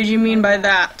you. What did you mean by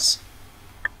that?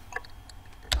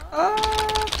 I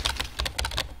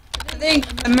think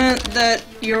I meant that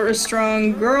you're a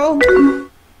strong girl.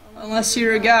 Unless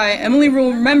you're a guy. Emily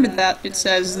will remember that, it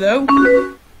says, though.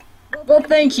 Well,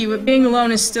 thank you, but being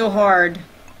alone is still hard.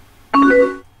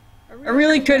 I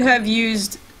really could have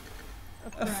used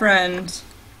a friend.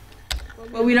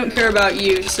 Well, we don't care about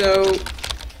you, so...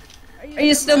 Are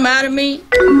you still mad at me?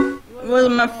 It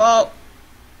wasn't my fault.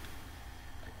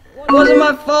 It wasn't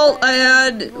my fault. I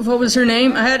had... What was her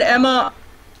name? I had Emma.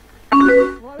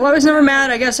 Well, I was never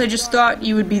mad. I guess I just thought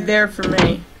you would be there for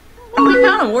me. Well, we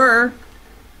kinda were.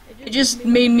 It just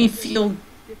made me feel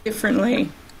differently.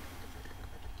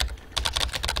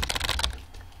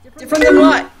 Different than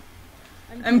what?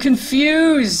 I'm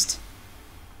confused.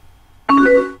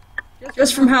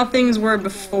 Just from how things were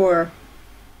before.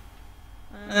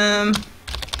 Are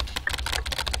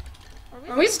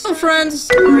we still friends?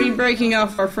 Or are you breaking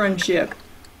off our friendship?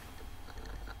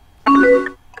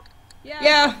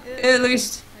 Yeah, at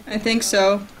least I think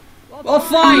so. Well,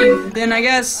 fine. Then I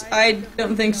guess I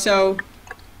don't think so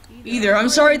either. I'm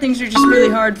sorry things are just really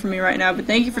hard for me right now, but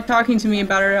thank you for talking to me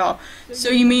about it all. So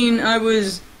you mean I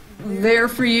was there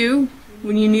for you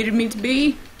when you needed me to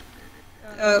be?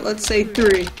 Let's say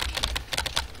 3.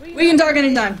 We can talk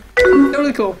anytime.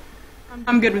 Totally cool.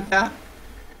 I'm good with that.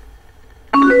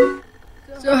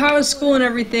 So how is school and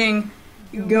everything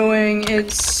going?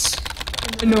 It's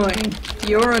annoying.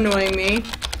 You're annoying me.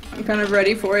 I'm kind of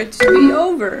ready for it to be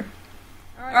over.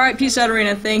 Alright, peace out,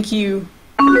 Arena. Thank you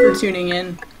for tuning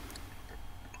in.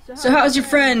 So how's your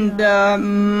friend,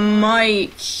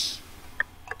 Mike? He's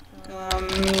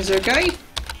okay.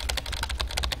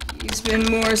 He's been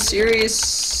more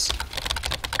serious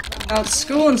about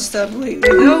school and stuff lately,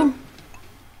 though.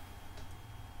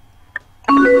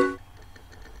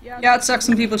 Yeah, it sucks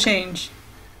when people change.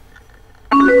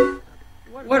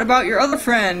 What about your other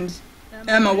friend?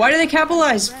 Emma, why do they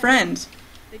capitalize friend?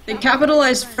 They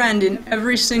capitalize friend in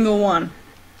every single one.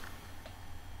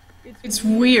 It's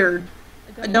weird.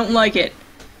 I don't like it.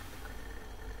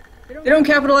 They don't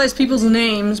capitalize people's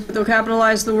names, but they'll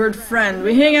capitalize the word friend.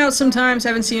 We hang out sometimes,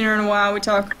 haven't seen her in a while, we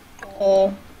talk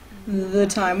all the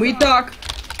time. We talk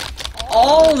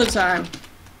all the time.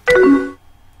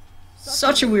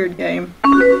 Such a weird game.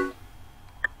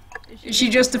 Is she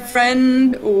just a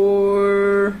friend,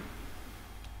 or...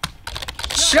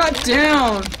 Shut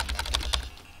down!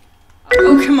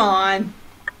 Oh, come on.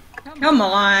 Come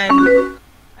on.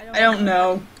 I don't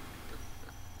know.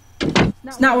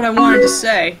 It's not what I wanted to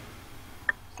say.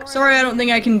 Sorry, I don't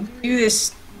think I can do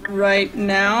this right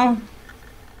now.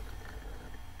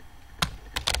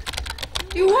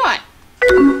 Do what?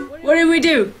 What did we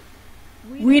do?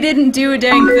 We didn't do a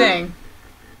dang thing.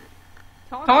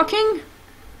 Talking?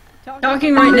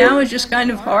 Talking right now is just kind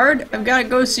of hard. I've got to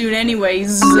go soon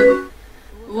anyways.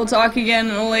 We'll talk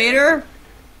again later.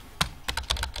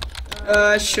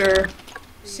 Sure.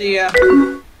 See ya.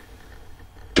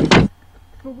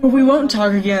 But we won't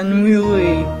talk again, will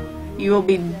we? You will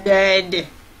be dead.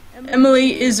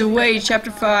 Emily is away, chapter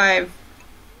 5.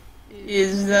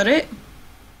 Is that it?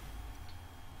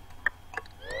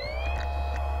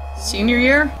 Senior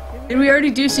year? Did we already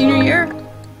do senior year?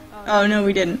 Oh, no,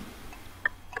 we didn't.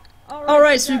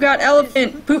 Alright, so we've got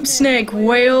elephant, poop snake,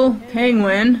 whale,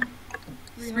 penguin.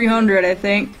 300, I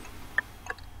think.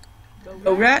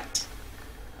 A rat?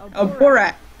 A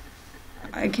borat.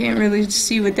 I can't really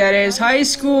see what that is. High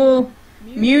school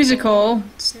musical.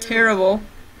 It's terrible.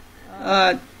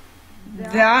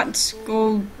 That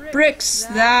gold bricks.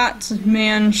 That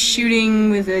man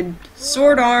shooting with a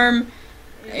sword arm.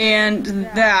 And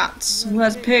that.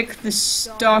 Let's pick the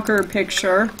stalker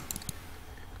picture.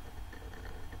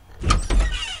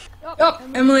 Oh,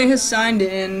 Emily has signed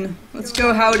in. Let's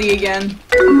go howdy again.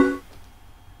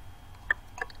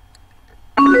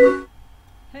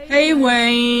 Hey,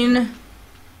 Wayne.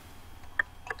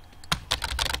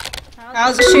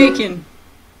 How's it shaking?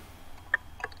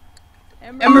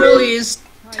 Emily is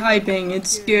typing.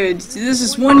 It's good. This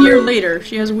is 1 year later.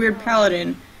 She has a weird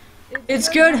paladin. It's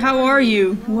good. How are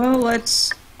you? Well,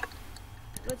 let's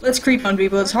creep on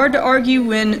people. It's hard to argue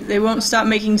when they won't stop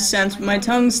making sense, but my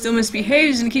tongue still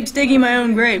misbehaves and keeps digging my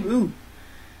own grave. Ooh.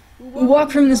 We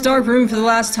walk from this dark room for the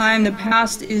last time. The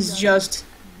past is just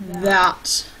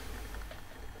that.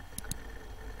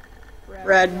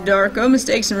 Red, darko,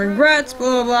 mistakes and regrets, blah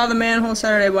blah blah, the manhole,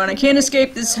 Saturday one. I can't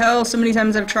escape this hell, so many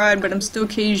times I've tried, but I'm still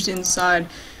caged inside.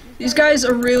 These guys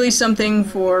are really something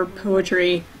for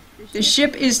poetry. The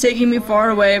ship is taking me far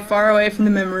away from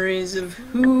the memories of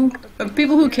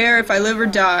people who care if I live or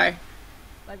die.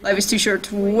 Life is too short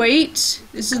to wait.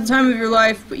 This is the time of your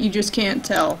life, but you just can't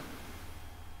tell.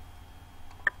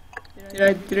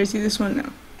 Did I see this one?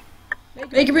 No.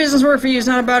 Make your business work for you. It's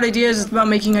not about ideas, it's about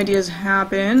making ideas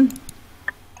happen.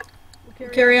 We'll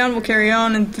carry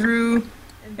on,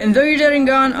 and though you're dead and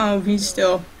gone, oh, he's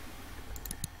still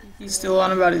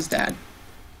on about his dad.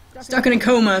 Stuck in a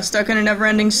coma, stuck in a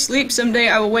never-ending sleep. Someday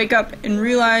I will wake up and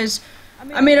realize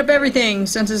I made up everything.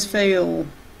 Senses fail.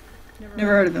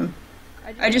 Never heard of them.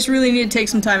 I just really need to take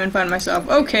some time and find myself.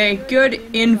 Okay, good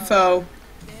info.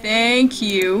 Thank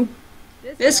you.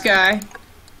 This guy.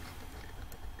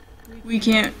 We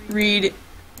can't read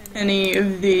any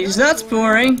of these. That's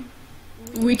boring.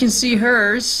 We can see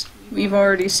hers. We've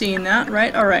already seen that,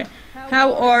 right? Alright.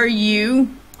 How are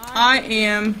you? I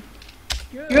am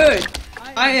good.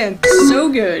 I am so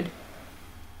good.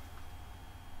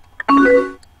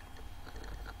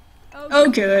 Oh,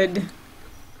 good.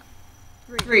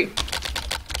 3.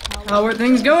 How are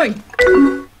things going?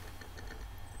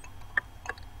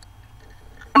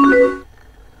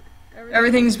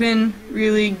 Everything's been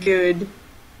really good.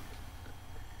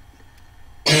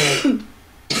 Do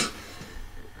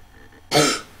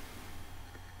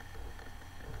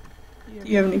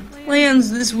you have any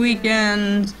plans this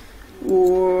weekend?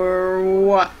 Or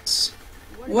what?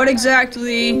 What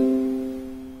exactly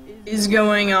is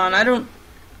going on? I don't...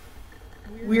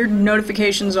 Weird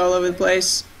notifications all over the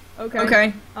place.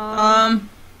 Okay.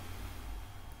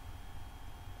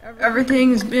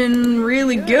 Everything's been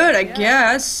really good, I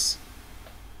guess.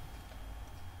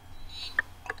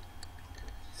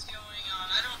 What's going on?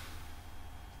 I don't...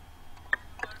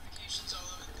 Notifications all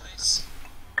over the place.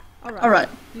 Alright.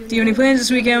 Do you have any plans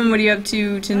this weekend? What are you up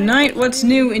to tonight? What's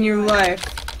new in your life?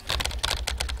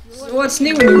 So what's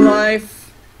new in your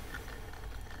life?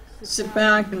 Sit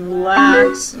back and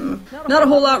relax. Not a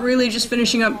whole lot really, just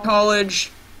finishing up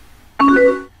college.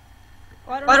 I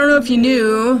don't know if you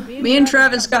knew, me and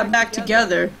Travis got back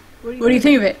together. What do you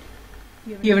think of it?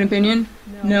 Do you have an opinion?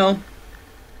 No.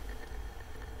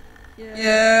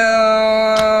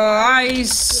 Yeah, I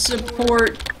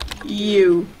support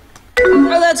you.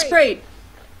 Oh, that's great.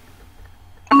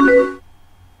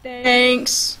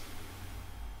 Thanks.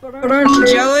 But aren't you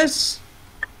jealous?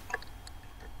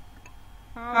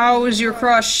 How is your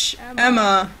crush,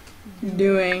 Emma,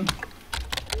 doing?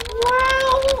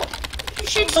 Well,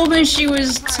 she told me she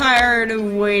was tired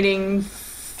of waiting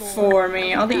for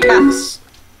me. All the yes.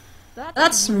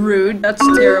 That's rude. That's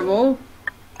terrible.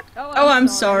 Oh, I'm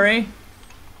sorry.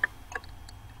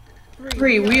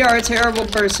 3, we are a terrible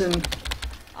person.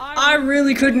 I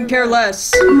really couldn't care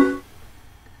less.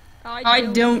 I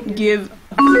don't give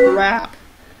a crap.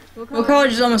 Well,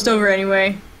 college is almost over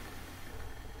anyway.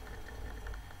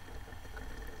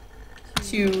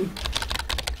 2.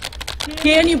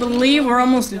 Can you believe we're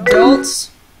almost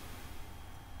adults?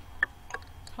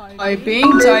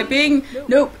 Typing.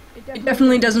 Nope. It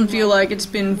definitely doesn't feel like it's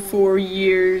been 4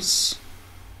 years.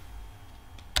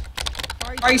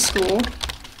 High school.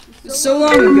 So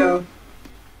long ago.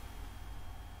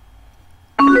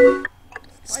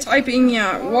 It's typing,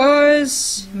 yeah, it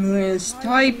was. It's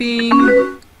typing.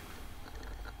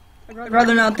 I'd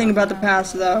rather not think about the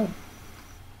past, though.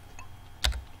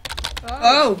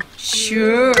 Oh,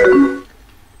 sure.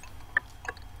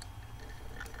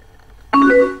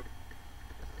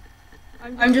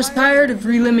 I'm just tired of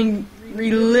reliving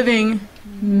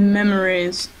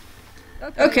memories.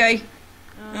 Okay.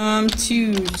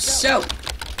 2. So,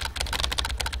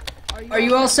 are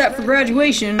you all set for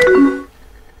graduation?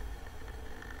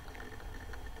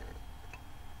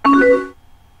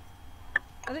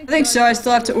 I think so. I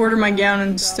still have to order my gown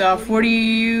and stuff. Are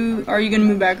you gonna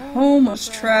move back home? What's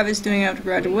Travis doing after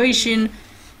graduation?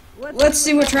 Let's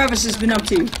see what Travis has been up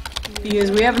to,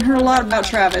 because we haven't heard a lot about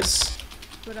Travis,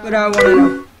 but I want to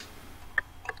know.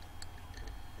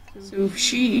 So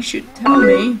she should tell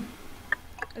me.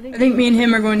 I think me and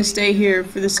him are going to stay here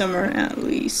for the summer at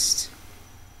least.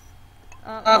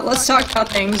 Let's talk about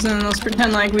things, and then let's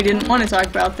pretend like we didn't want to talk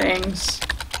about things.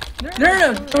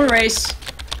 No, don't erase.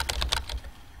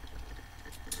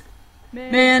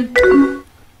 Man.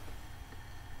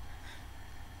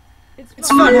 It's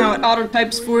fun how it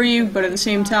auto-types for you, but at the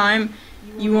same time,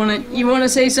 you wanna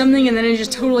say something, and then it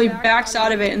just totally backs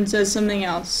out of it and says something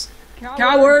else.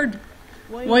 Coward!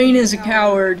 Wayne is a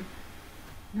coward.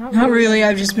 Not really,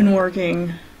 I've just been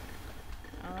working.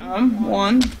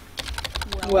 1.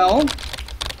 Well,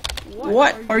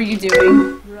 what are you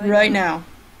doing right now?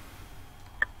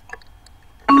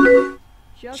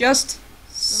 Just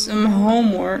some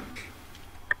homework.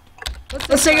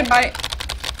 Let's say goodbye.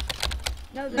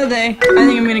 No, I think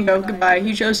I'm gonna go. Goodbye.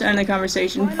 You chose to end the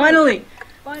conversation. Finally,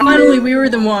 we were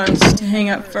the ones to hang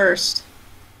up first.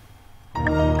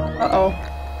 Uh-oh.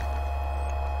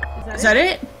 Is that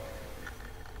it?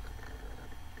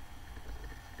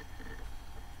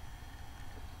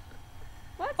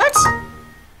 What?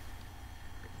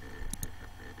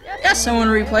 Yes, I want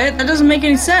to replay it. That doesn't make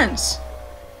any sense.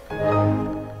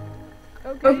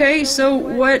 Okay, so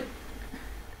what?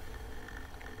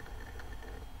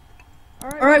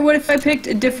 Alright, what if I picked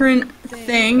a different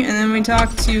thing, and then we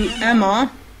talked to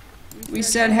Emma? We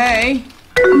said, hey.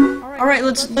 Alright,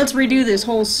 let's redo this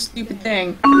whole stupid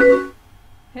thing.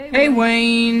 Hey,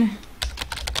 Wayne.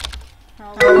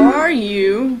 How are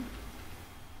you?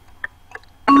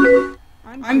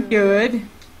 I'm good.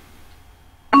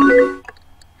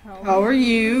 How are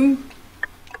you?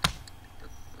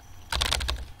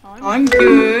 I'm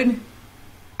good.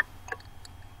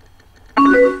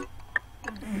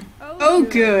 Oh,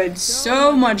 good.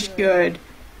 So much good.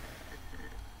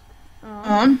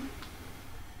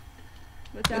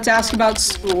 Let's ask about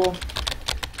school.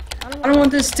 I don't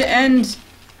want this to end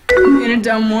in a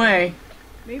dumb way.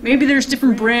 Maybe there's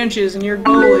different branches and your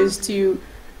goal is to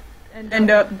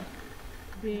end up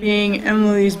being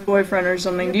Emily's boyfriend or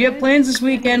something. Do you have plans this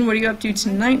weekend? What are you up to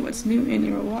tonight? What's new in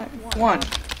your life? 1.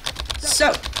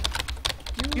 So,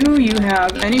 do you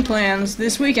have any plans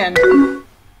this weekend?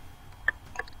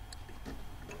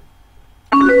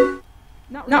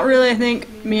 Not really. I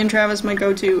think me and Travis might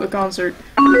go to a concert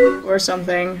or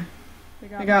something.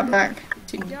 We got back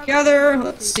together.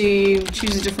 Let's see.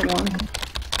 Choose a different one.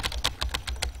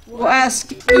 We'll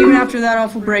ask even after that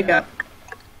awful breakup.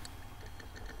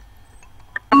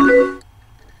 Well,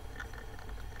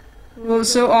 it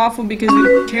was so awful because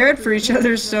we cared for each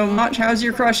other so much. How's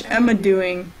your crush Emma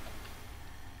doing?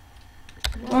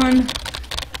 1.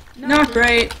 Not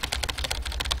great.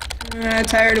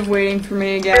 Tired of waiting for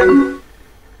me again.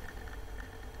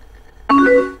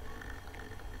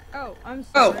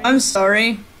 Oh, I'm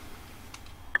sorry.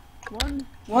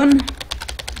 1.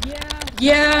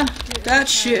 Yeah. That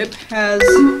ship has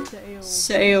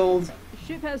sailed.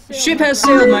 The ship has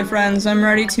sailed, my friends. I'm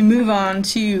ready to move on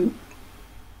to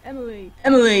Emily.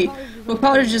 Well,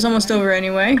 college is almost over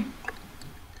anyway.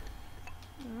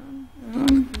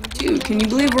 Dude, can you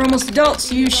believe we're almost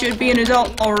adults? You should be an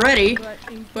adult already.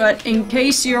 But in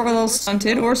case you're a little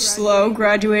stunted or slow,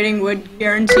 graduating would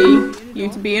guarantee you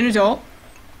to be an adult.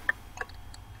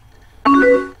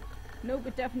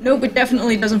 Nope, it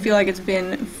definitely doesn't feel like it's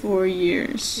been 4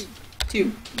 years.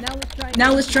 2.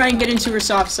 Now let's try and get into her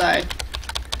soft side.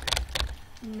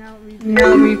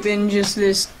 Now we've been just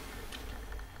this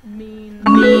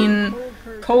mean,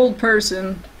 cold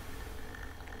person.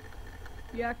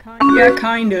 Yeah,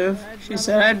 kind of. She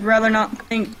said, I'd rather not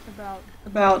think about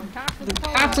the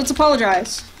past. Let's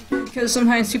apologize. Because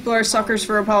sometimes people are suckers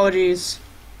for apologies.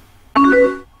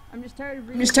 I'm just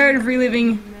tired of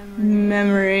reliving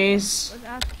memories.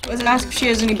 Let's ask if she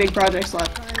has any big projects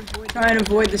left. Try and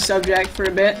avoid the subject for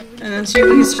a bit, and then see if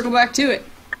we can circle back to it.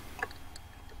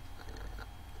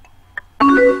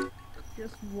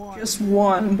 Just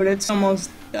one, but it's almost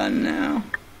done now.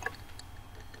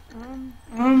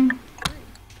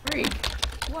 3.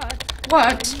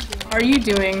 What are you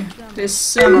doing this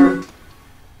summer?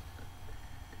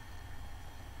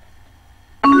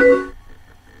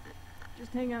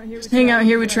 Just hang out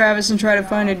here with Travis and try to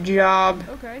find a job.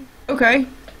 Okay.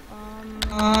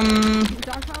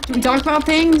 Can we talk about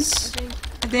things?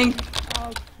 I think.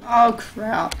 Oh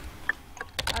crap.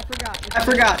 I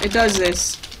forgot. It does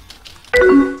this.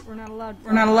 We're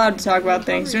not allowed to talk about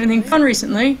things. Is there anything fun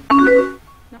recently? Not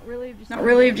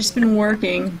really. I've just been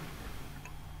working.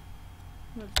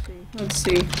 Let's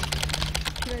see.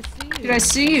 Did I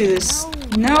see you this?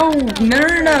 No.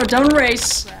 Don't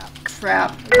erase.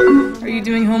 Crap. Are you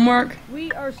doing homework?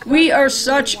 We are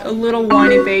such a little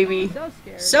whiny baby.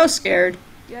 So scared.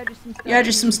 Yeah,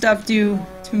 just some stuff due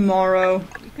tomorrow.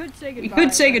 We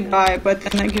could say goodbye, but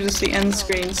then that gives us the end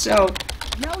screen, so...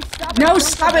 No,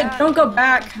 stop it! Don't go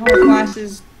back! Our class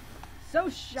is so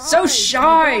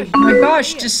shy! My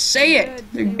gosh, just say it!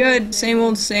 They're good, same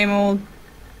old, same old.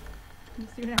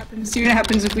 See what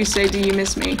happens if we say, do you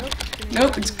miss me?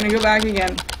 Nope, it's gonna go back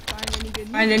again.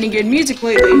 Find any good music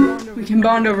lately? We can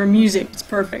bond over music, it's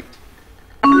perfect.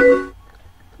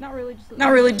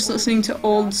 Not really, just listening to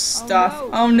old stuff.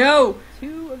 Oh no!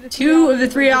 2 of the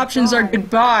 3 options are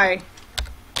goodbye.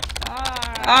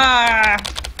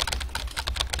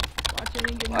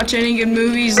 Watch any good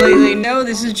movies lately? No,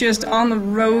 this is just on the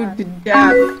road to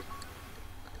death.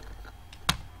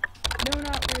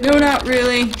 No, not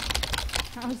really.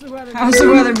 How's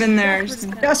the weather been there? Just a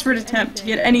desperate attempt to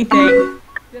get anything.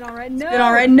 Been alright?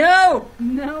 No!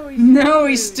 No,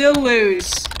 we still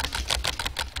lose.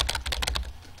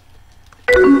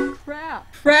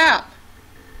 Crap!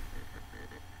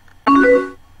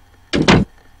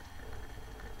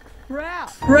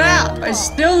 I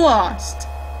still lost.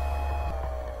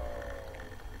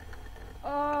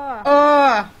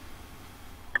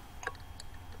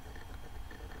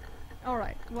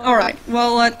 Alright,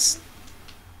 well, let's...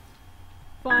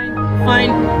 Fine.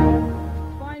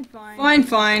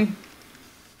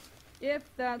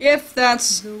 If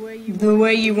that's the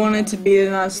way you want it to be,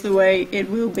 then that's the way it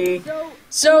will be.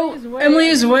 So Emily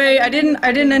is away. I didn't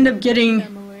end up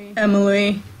getting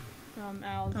Emily.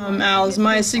 Al is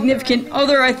my significant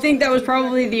other. I think that was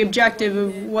probably the objective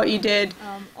of what you did.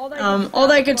 All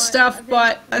that good stuff,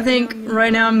 but I think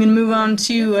right now I'm going to move on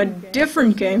to a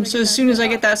different game. So as soon as I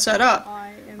get that set up,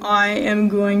 I am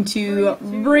going to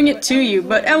bring it to you.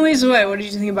 But Emily's away. What did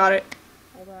you think about it?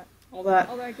 All that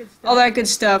good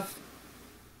stuff.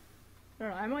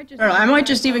 I might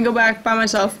just even go back by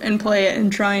myself and play it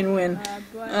and try and win.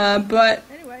 But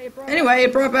anyway,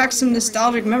 it brought back some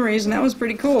nostalgic memories, and that was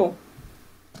pretty cool.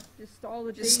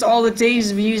 Just all the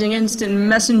days of using instant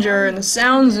messenger and the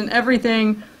sounds and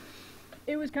everything.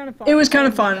 It was kind of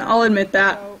fun. I'll admit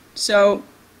that. So.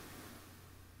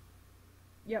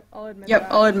 Yep,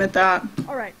 I'll admit that.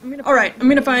 Alright, I'm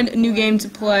gonna find a new game to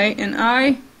play, and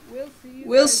I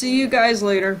will see you guys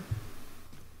later.